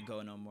gonna want to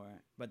go no more.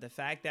 But the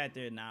fact that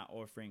they're not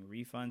offering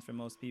refunds for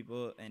most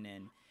people, and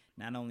then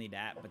not only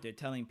that, but they're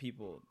telling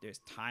people there's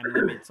time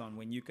limits on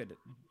when you could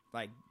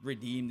like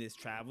redeem this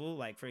travel.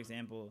 Like for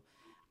example,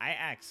 I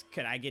asked,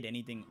 could I get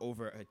anything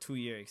over a 2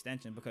 year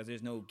extension because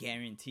there's no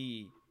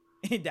guarantee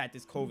that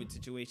this COVID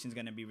situation is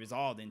going to be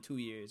resolved in 2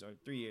 years or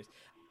 3 years.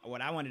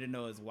 What I wanted to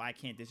know is why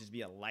can't this just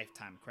be a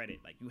lifetime credit?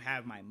 Like you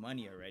have my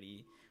money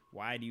already.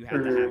 Why do you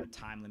have to have a Mhm.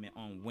 time limit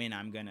on when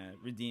I'm gonna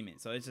redeem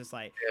it? So it's just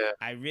like Yeah.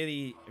 I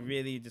really,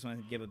 really just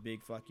want to give a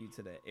big fuck you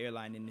to the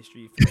airline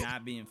industry for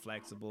not being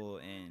flexible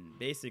and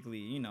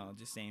basically,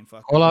 just saying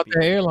fuck you Call to out the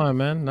people. airline,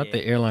 man, not Yeah.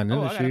 the airline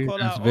Oh, I gotta industry. call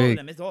That's out all of vague.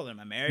 them. It's all of them.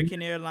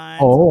 American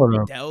Airlines, Oh, hold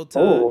on. Delta,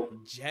 Oh,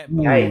 yikes. Ooh,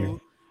 JetBlue,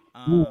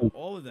 ooh.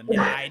 all of them.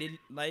 United.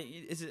 Like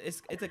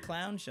it's a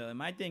clown show. And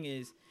my thing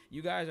is,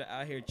 you guys are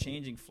out here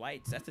changing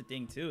flights. That's the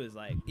thing too. Is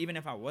like even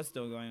if I was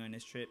still going on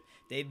this trip,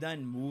 they've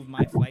done moved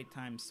my flight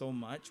time so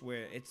much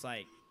where it's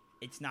like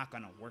it's not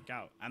gonna work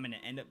out. I'm gonna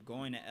end up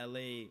going to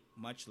LA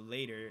much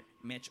later,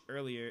 much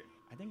earlier.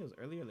 I think it was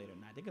earlier or later.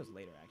 No, I think it was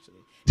later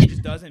actually. It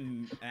just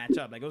doesn't match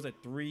up. Like it was a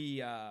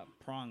three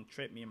prong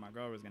trip. Me and my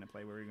girl was gonna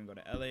play where we were gonna go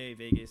to LA,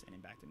 Vegas, and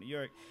then back to New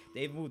York.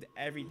 They've moved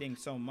everything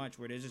so much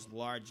where there's just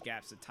large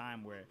gaps of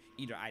time where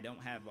either I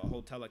don't have a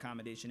hotel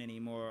accommodation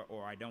anymore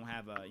or I don't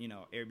have a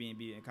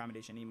Airbnb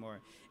accommodation anymore.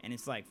 And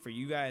it's like for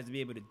you guys to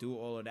be able to do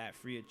all of that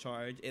free of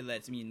charge, it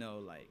lets me know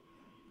like,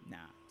 nah.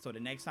 So the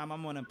next time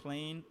I'm on a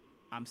plane,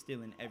 I'm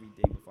stealing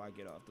everything before I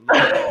get off. The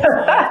little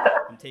magazines,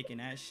 I'm taking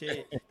that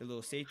shit. The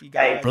little safety Yikes.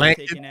 guides, I'm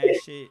Blanket, taking that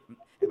shit.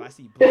 If I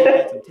see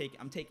blankets,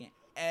 I'm taking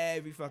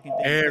every fucking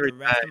thing for the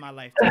rest everything. of my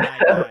life till I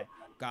die.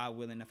 God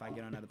willing, if I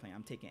get on another plane,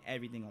 I'm taking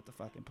everything off the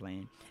fucking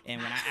plane.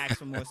 And when I ask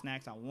for more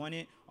snacks, I want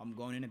it. I'm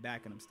going in the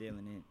back and I'm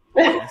stealing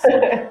it. That's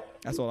it.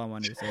 That's all I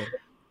wanted to say.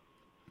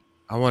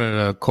 I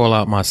wanted to call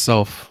out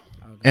myself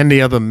Okay. and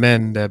the other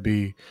men that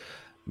be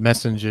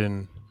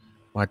messaging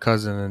my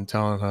cousin and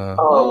telling her,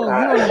 Oh "Oh, you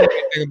don't know gosh.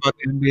 anything about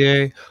the NBA,"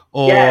 Yes,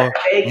 or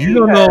thank "You you,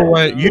 don't know guys.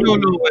 what you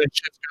don't know No. when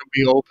shit's gonna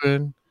be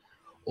open,"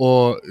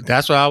 or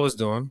that's what I was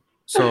doing.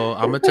 So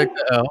I'm gonna take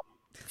the L.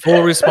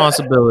 full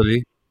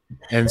responsibility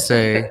and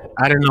say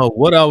I didn't know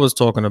what I was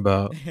talking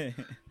about,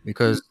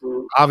 because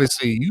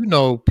obviously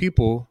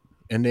people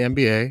in the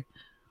NBA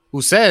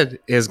who said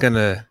it's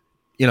gonna,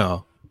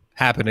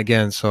 happen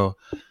again. So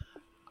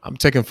I'm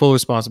taking full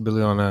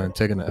responsibility on that and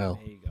taking the L.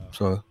 There you go.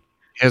 So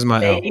here's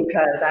my Thank L. you,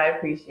 cuz I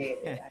appreciate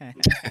it.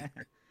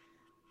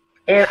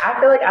 And I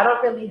feel like I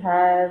don't really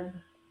have.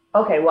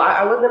 Okay, well,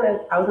 I was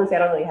gonna say I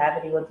don't really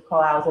have anyone to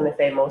call out. I was gonna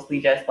say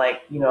mostly just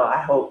like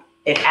I hope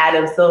if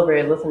Adam Silver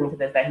is listening to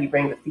this that he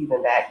brings the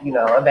season back.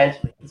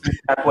 Eventually, because we need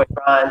our boy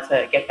Ron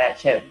to get that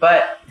chip.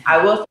 But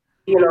I will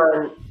say,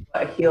 on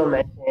what Akil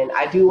mentioned,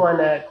 I do want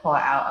to call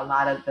out a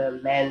lot of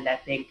the men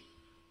that think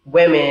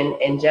women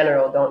in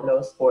general don't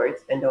know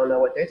sports and don't know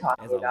what they're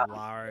talking There's about. a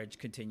large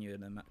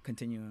continuum.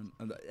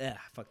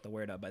 Fuck the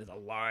word up, but there's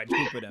a large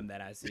group of them that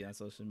I see on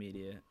social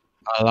media.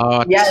 A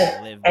lot.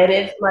 Yes, and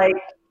it's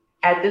like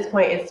at this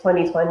point it's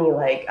 2020.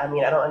 Like, I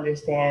mean, I don't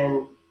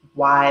understand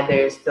why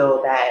there's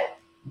still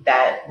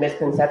that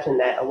misconception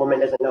that a woman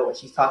doesn't know what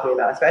she's talking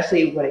about,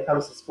 especially when it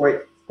comes to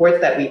sports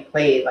that we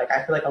played. Like,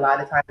 I feel like a lot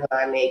of times when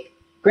I make,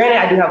 granted,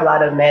 I do have a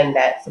lot of men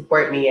that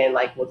support me and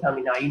like will tell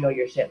me, no, you know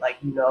your shit, like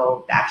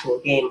the actual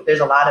game. But there's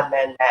a lot of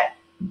men that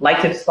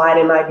like to slide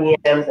in my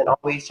DMs and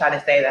always try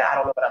to say that I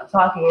don't know what I'm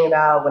talking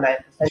about when I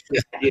essentially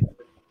do.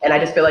 And I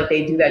just feel like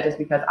they do that just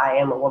because I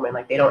am a woman.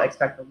 Like, they don't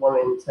expect a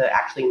woman to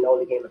actually know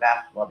the game of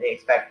basketball. They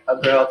expect a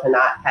girl to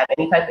not have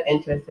any type of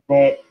interest in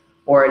it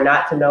or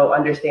not to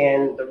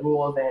understand the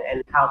rules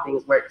and how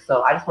things work.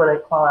 So I just want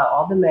to call out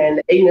all the men,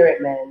 the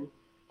ignorant men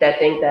that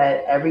think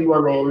that every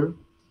woman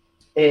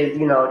is,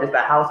 just a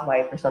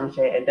housewife or some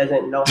shit and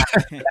doesn't know how to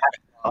play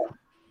basketball.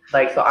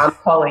 Like, so I'm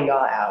calling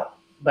y'all out.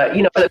 But,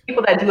 for the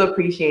people that do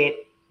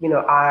appreciate,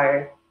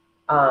 our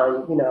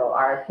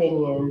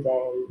opinions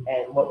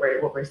and what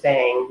we're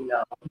saying, we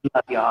love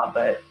y'all.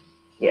 But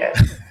yeah,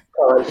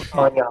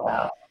 calling y'all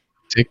out.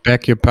 Take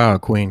back your power,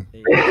 queen.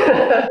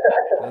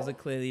 Those are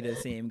clearly the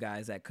same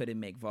guys that couldn't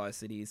make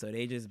varsity, so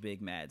they just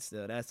big mad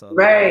still. That's all.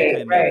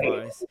 Right.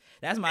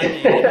 That's my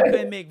thing. If you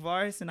couldn't make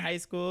vars in high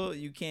school,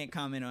 you can't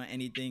comment on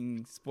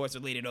anything sports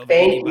related over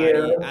anybody.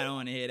 You. I don't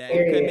want to hear that. If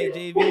you couldn't make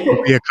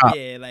JV,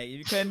 yeah, like if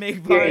you couldn't make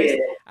vars,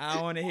 I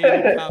don't want to hear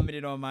you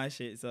commented on my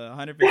shit. So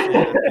 100%,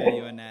 I feel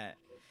you on that.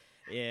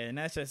 Yeah, and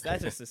that's just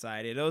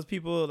society. Those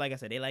people, like I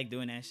said, they like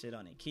doing that shit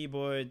on their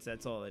keyboards.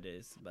 That's all it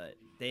is. But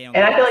they don't.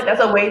 And I feel like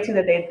that's a way too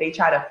that they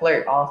try to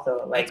flirt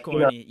also. Like, that's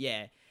corny.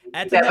 Yeah.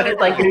 But it's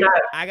like you're not.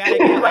 I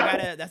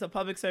gotta. That's a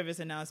public service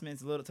announcement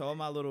to all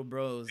my little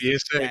bros.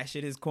 That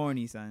shit is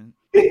corny, son.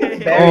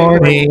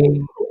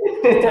 Corny.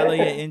 Tell her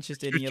you're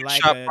interested and you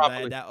like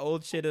her. That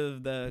old shit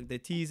of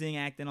the teasing,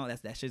 acting, all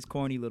that shit's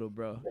corny, little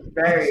bro.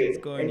 That shit's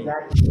corny.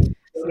 Exactly.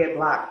 You get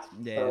blocked.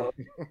 Yeah. So.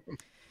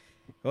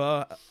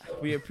 Well,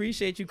 we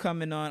appreciate you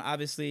coming on.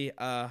 Obviously,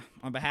 on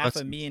behalf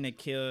of me and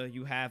Akil,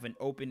 you have an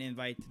open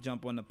invite to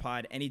jump on the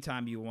pod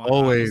anytime you want.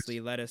 Always.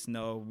 Obviously, let us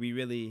know. We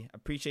really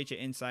appreciate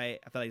your insight.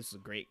 I feel like this was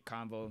a great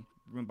convo.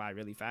 Went by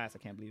really fast. I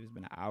can't believe it's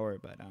been an hour,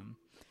 but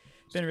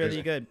it's been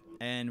really good.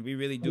 And we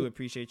really do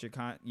appreciate your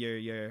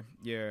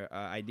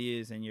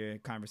ideas and your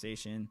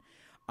conversation.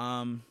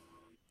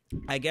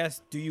 I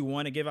guess, do you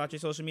want to give out your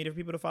social media for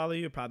people to follow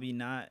you? Probably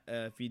not.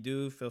 If you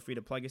do, feel free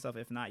to plug yourself.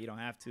 If not, you don't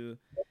have to.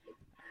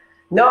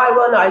 No, I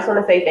will. No, I just want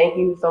to say thank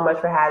you so much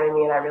for having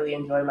me, and I really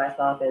enjoyed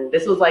myself. And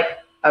this was like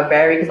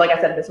because like I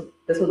said, this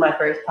was my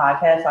first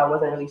podcast, so I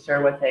wasn't really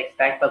sure what to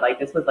expect. But like,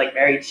 this was like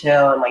very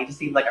chill and like just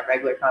seemed like a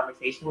regular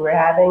conversation we were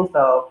having.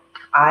 So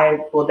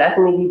I will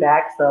definitely be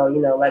back. So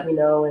let me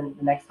know and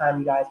the next time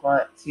you guys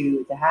want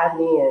to have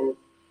me, and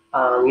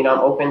I'm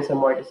open to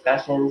more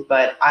discussions.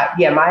 But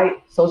my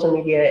social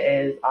media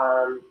is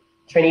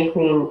Trini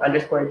Queen _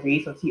 so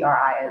TRINIQUEN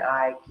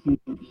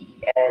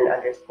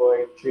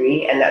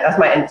 _Dree, and that's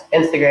my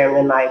Instagram,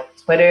 and my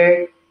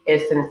Twitter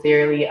is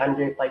sincerely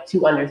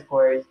 _2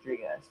 underscores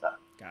Drea. So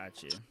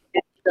gotcha.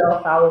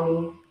 So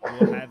follow me.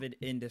 We'll have it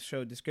in the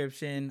show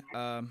description.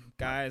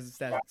 Guys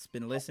that's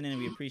been listening,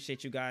 we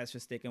appreciate you guys for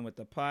sticking with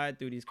the pod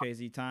through these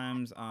crazy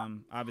times.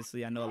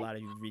 Obviously, I know a lot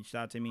of you reached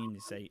out to me and to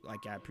say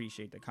like I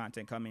appreciate the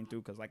content coming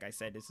through, because like I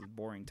said, this is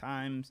boring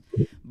times,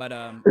 but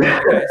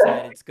like I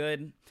said, it's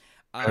good.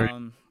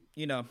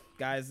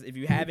 Guys, if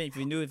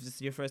you're new, if this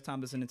is your first time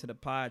listening to the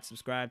pod,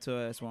 subscribe to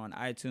us. We're on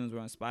iTunes,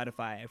 we're on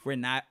Spotify. If we're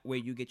not where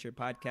you get your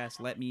podcast,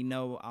 let me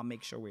know. I'll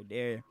make sure we're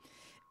there.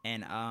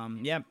 And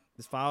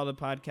just follow the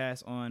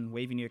podcast on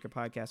Wavy New Yorker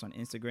Podcast on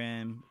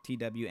Instagram,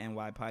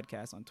 TWNY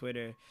Podcast on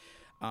Twitter.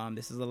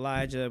 This is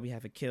Elijah. We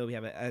have Akil. We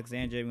have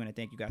Alexandra. We want to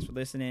thank you guys for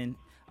listening.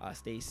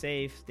 Stay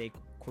safe. Stay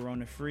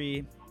corona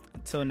free.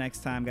 Until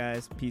next time,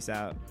 guys. Peace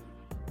out.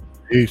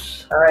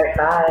 Peace. All right.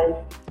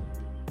 Bye.